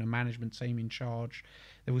things, leaving a management team in charge.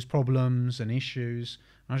 There was problems and issues.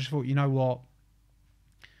 And I just thought, you know what?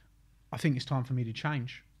 I think it's time for me to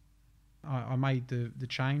change. I made the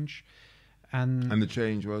change. And the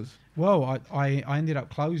change was? Well, I ended up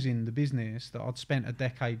closing the business that I'd spent a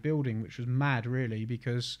decade building, which was mad, really,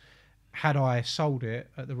 because had I sold it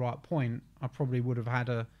at the right point, I probably would have had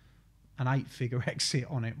an 8-figure exit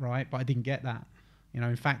on it, right? But I didn't get that.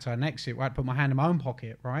 In fact, I had an exit where I'd put my hand in my own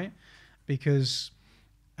pocket, right? Because,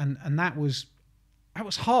 and that was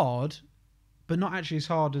hard, but not actually as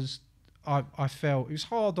hard as I felt. It's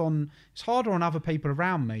harder on other people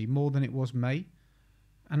around me more than it was me.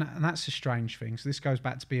 And that's a strange thing. So this goes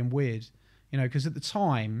back to being weird, because at the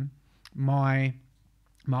time, my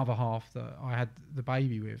other half that I had the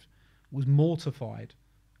baby with was mortified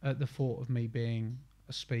at the thought of me being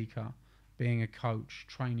a speaker, being a coach,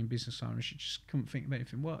 training business owners. She just couldn't think of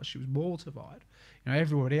anything worse. She was mortified.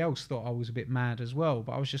 Everybody else thought I was a bit mad as well,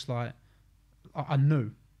 but I was just like, I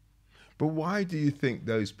knew. But why do you think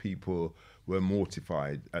those people were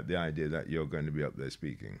mortified at the idea that you're going to be up there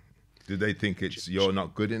speaking? Do they think you're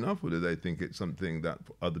not good enough, or do they think it's something that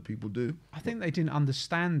other people do? I think they didn't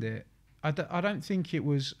understand it. I don't think it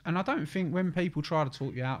was, and I don't think when people try to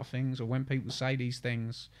talk you out of things, or when people say these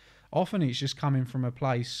things, often it's just coming from a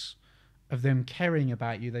place of them caring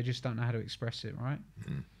about you. They just don't know how to express it, right?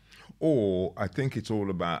 Mm. Or I think it's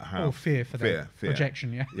all about how... Or fear for them.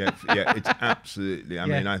 Projection, yeah. Yeah, it's absolutely... I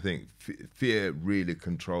mean, I think fear really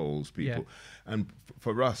controls people. Yeah. And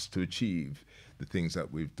for us to achieve the things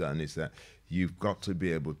that we've done is that you've got to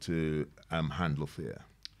be able to handle fear.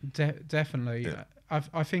 Definitely. Yeah.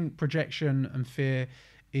 I think projection and fear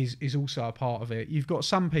is also a part of it. You've got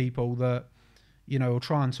some people that, will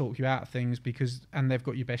try and talk you out of things and they've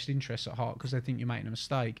got your best interests at heart because they think you're making a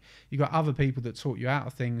mistake. You've got other people that talk you out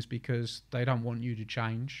of things because they don't want you to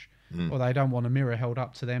change, or they don't want a mirror held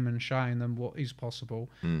up to them and showing them what is possible.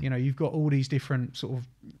 You've got all these different sort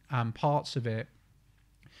of parts of it.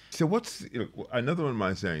 So what's another one of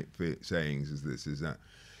my sayings is that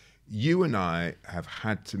you and I have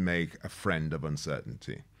had to make a friend of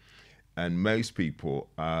uncertainty. And most people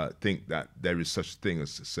think that there is such a thing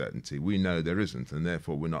as certainty. We know there isn't, and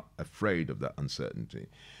therefore we're not afraid of that uncertainty.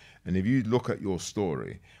 And if you look at your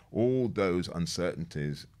story, all those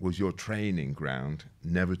uncertainties was your training ground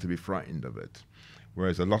never to be frightened of it.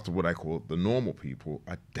 Whereas a lot of what I call the normal people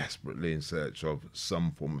are desperately in search of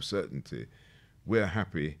some form of certainty. We're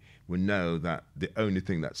happy. We know that the only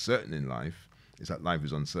thing that's certain in life is that life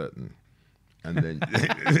is uncertain. And then...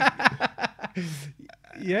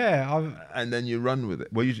 and then you run with it.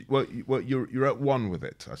 You're at one with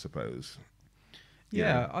it, I suppose.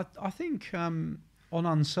 Yeah. I think on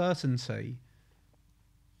uncertainty,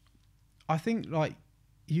 I think like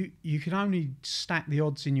you can only stack the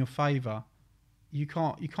odds in your favour. You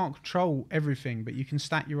can't control everything, but you can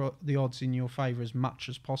stack the odds in your favour as much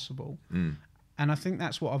as possible. And I think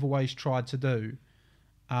that's what I've always tried to do,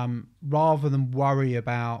 rather than worry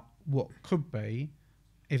about what could be.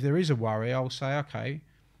 If there is a worry, I'll say, okay,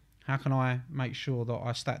 how can I make sure that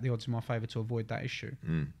I stack the odds in my favour to avoid that issue?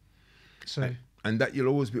 So, and that you'll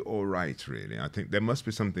always be all right, really. I think there must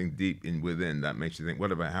be something deep within that makes you think,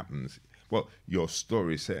 whatever happens, well, your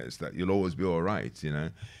story says that you'll always be all right,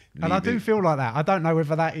 And I do feel like that. I don't know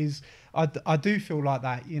whether that is... I do feel like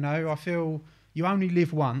that, I feel you only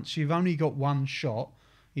live once. You've only got one shot.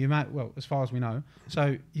 Well, as far as we know.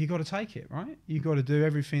 So you got to take it, right? You got to do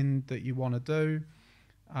everything that you want to do.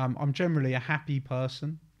 I'm generally a happy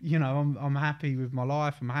person. I'm happy with my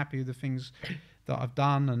life. I'm happy with the things that I've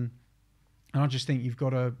done, and I just think you've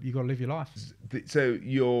got to live your life. So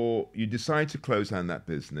you decide to close down that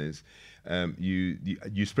business.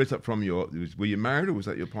 You split up from were you married, or was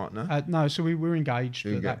that your partner? No, so we were engaged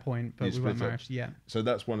at that point, but we weren't married. Yeah. So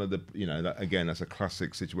that's one of the that's a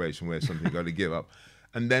classic situation where something you got to give up.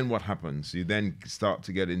 And then what happens? You then start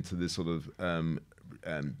to get into this sort of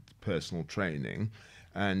personal training.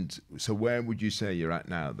 And so where would you say you're at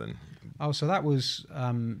now then? Oh, so that was,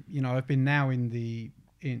 I've been now in the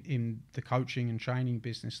coaching and training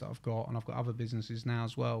business that I've got, and I've got other businesses now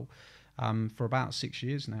as well, for about 6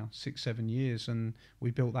 years now, 7 years. And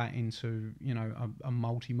we built that into, a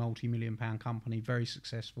multi-million pound company, very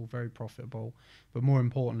successful, very profitable. But more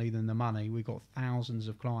importantly than the money, we've got thousands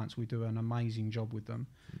of clients. We do an amazing job with them,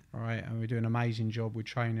 all right? And we do an amazing job with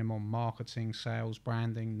training them on marketing, sales,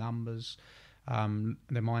 branding, numbers,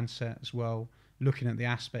 their mindset as well, looking at the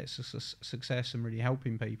aspects of success and really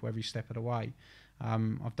helping people every step of the way.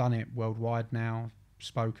 I've done it worldwide now,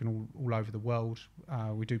 spoken all over the world.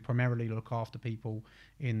 We do primarily look after people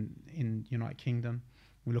in United Kingdom.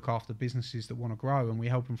 We look after businesses that want to grow, and we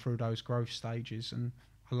help them through those growth stages, and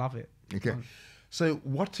I love it. Okay. So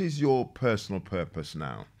what is your personal purpose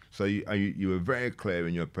now? So you were very clear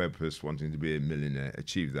in your purpose, wanting to be a millionaire,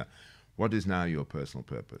 achieve that. What is now your personal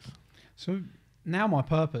purpose? So now my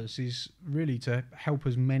purpose is really to help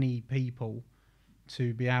as many people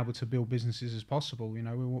to be able to build businesses as possible. You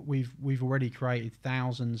know, we've already created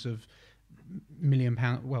thousands of £1 million,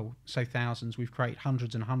 say thousands, we've created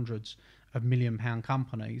hundreds and hundreds of £1 million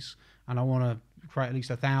companies, and I want to create at least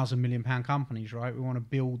 1,000 £1 million companies, right? We want to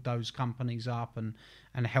build those companies up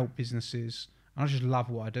and help businesses. And I just love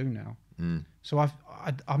what I do now. So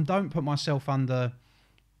I don't put myself under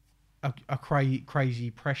a crazy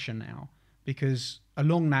pressure now, because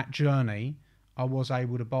along that journey I was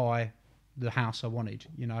able to buy the house I wanted.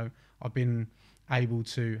 You know, I've been able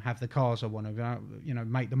to have the cars I wanted, you know,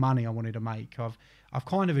 make the money I wanted to make. I've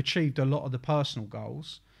kind of achieved a lot of the personal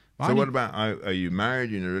goals. So what about, are you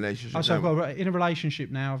married, in a relationship? So I've got in a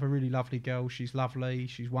relationship now. I have a really lovely girl. She's lovely.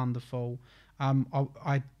 She's wonderful.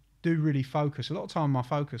 I do really focus. A lot of time my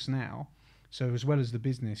focus now, so as well as the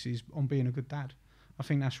business, is on being a good dad. I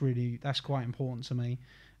think that's quite important to me.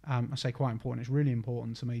 I say quite important. It's really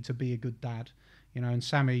important to me to be a good dad. You know, and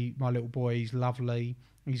Sammy, my little boy, he's lovely.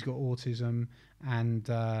 He's got autism, and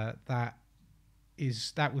that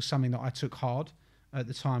was something that I took hard at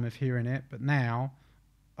the time of hearing it. But now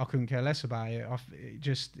I couldn't care less about it.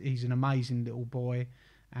 He's an amazing little boy,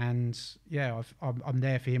 and yeah, I'm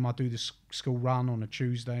there for him. I do the school run on a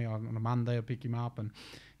Tuesday, on a Monday I pick him up, and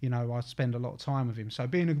you know, I spend a lot of time with him. So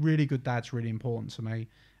being a really good dad's really important to me,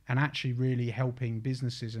 and actually really helping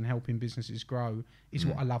businesses and helping businesses grow is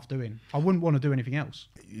what I love doing. I wouldn't want to do anything else.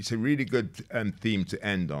 It's a really good theme to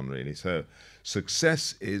end on, really. So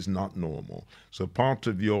success is not normal. So part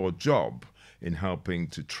of your job in helping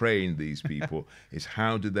to train these people is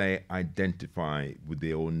how do they identify with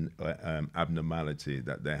their own abnormality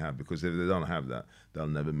that they have, because if they don't have that, they'll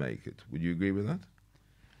never make it. Would you agree with that?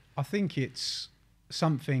 I think it's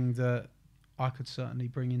something that I could certainly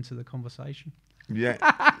bring into the conversation.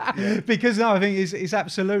 Yeah. Because no, I think it's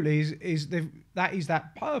absolutely that is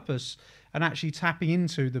that purpose, and actually tapping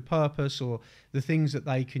into the purpose or the things that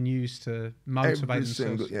they can use to motivate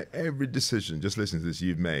themselves. Every decision, just listen to this,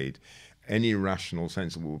 you've made, any rational,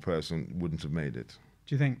 sensible person wouldn't have made it.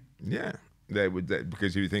 Do you think? Yeah, they would,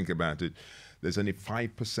 because if you think about it, there's only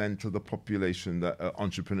 5% of the population that are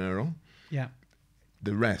entrepreneurial. Yeah.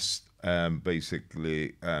 The rest,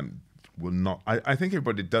 basically, will not. I think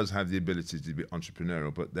everybody does have the ability to be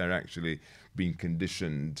entrepreneurial, but they're actually being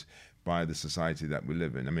conditioned by the society that we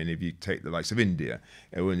live in. I mean, if you take the likes of India,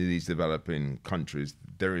 or one of these developing countries,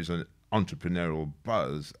 there is an entrepreneurial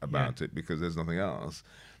buzz about it because there's nothing else.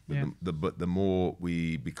 But the more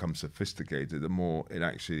we become sophisticated, the more it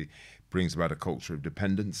actually brings about a culture of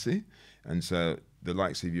dependency. And so the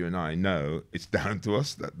likes of you and I know it's down to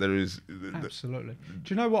us that there is... Absolutely.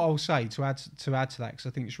 Do you know what I'll say to add to that, because I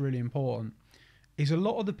think it's really important, is a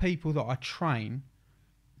lot of the people that I train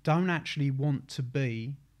don't actually want to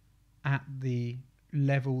be at the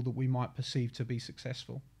level that we might perceive to be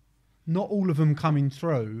successful. Not all of them coming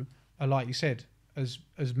through are, like you said, as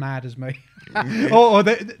mad as me. or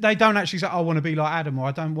they don't actually say, I want to be like Adam, or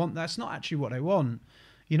I don't want... That's not actually what they want.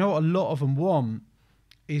 You know what a lot of them want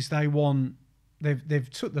is they've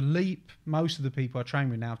took the leap. Most of the people I train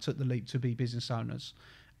with now took the leap to be business owners,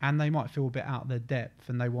 and they might feel a bit out of their depth,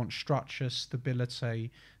 and they want structure,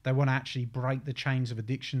 stability. They want to actually break the chains of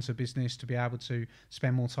addiction to business to be able to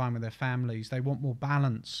spend more time with their families. They want more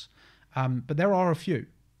balance. But there are a few,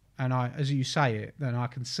 and as you say it, then I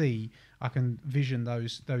can vision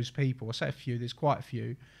those people. I say a few, there's quite a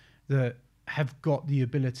few that have got the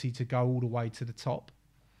ability to go all the way to the top.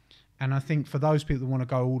 And I think for those people that want to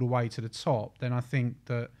go all the way to the top, then I think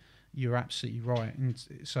that you're absolutely right. And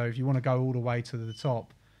so if you want to go all the way to the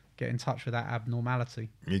top, get in touch with that abnormality.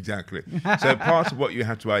 Exactly. So part of what you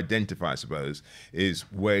have to identify, I suppose, is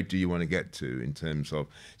where do you want to get to in terms of,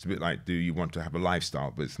 it's a bit like, do you want to have a lifestyle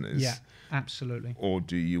business? Yeah, absolutely. Or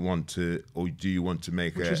do you want to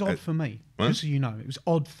make Which was odd for me. Huh? Just so you know, it was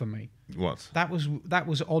odd for me. What? That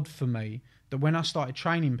was odd for me, that when I started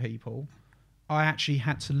training people, I actually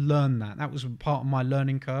had to learn that. That was part of my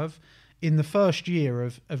learning curve. In the first year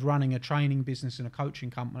of running a training business and a coaching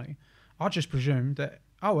company, I just presumed that,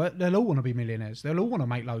 they'll all want to be millionaires. They'll all want to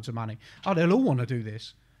make loads of money. They'll all want to do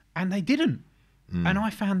this. And they didn't. And I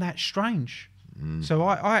found that strange. So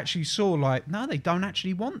I actually saw, like, no, they don't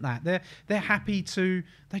actually want that. They're happy to,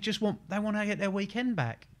 they want to get their weekend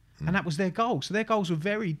back. And that was their goal. So their goals were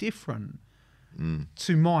very different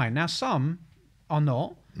to mine. Now, some are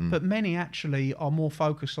not. But many actually are more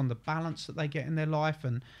focused on the balance that they get in their life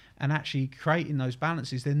and actually creating those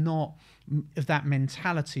balances. They're not of that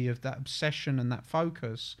mentality, of that obsession and that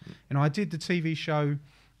focus. You know, I did the TV show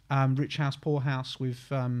Rich House, Poor House with...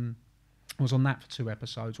 was on that for 2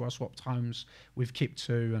 episodes where I swapped homes with Kip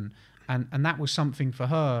too, and that was something for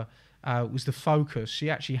her. was the focus. She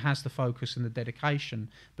actually has the focus and the dedication.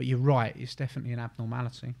 But you're right, it's definitely an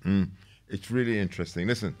abnormality. It's really interesting.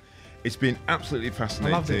 Listen, it's been absolutely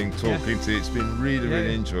fascinating talking to you. It's been really,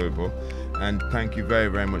 really enjoyable. And thank you very,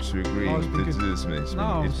 very much for agreeing to do this with me.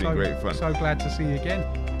 It's been great fun. So glad to see you again.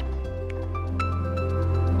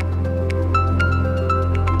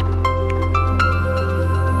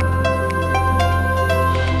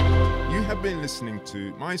 You have been listening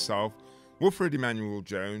to myself, Wilfred Emmanuel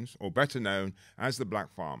Jones, or better known as The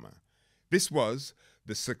Black Farmer. This was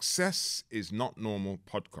the Success is Not Normal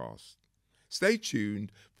podcast. Stay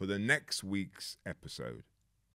tuned for the next week's episode.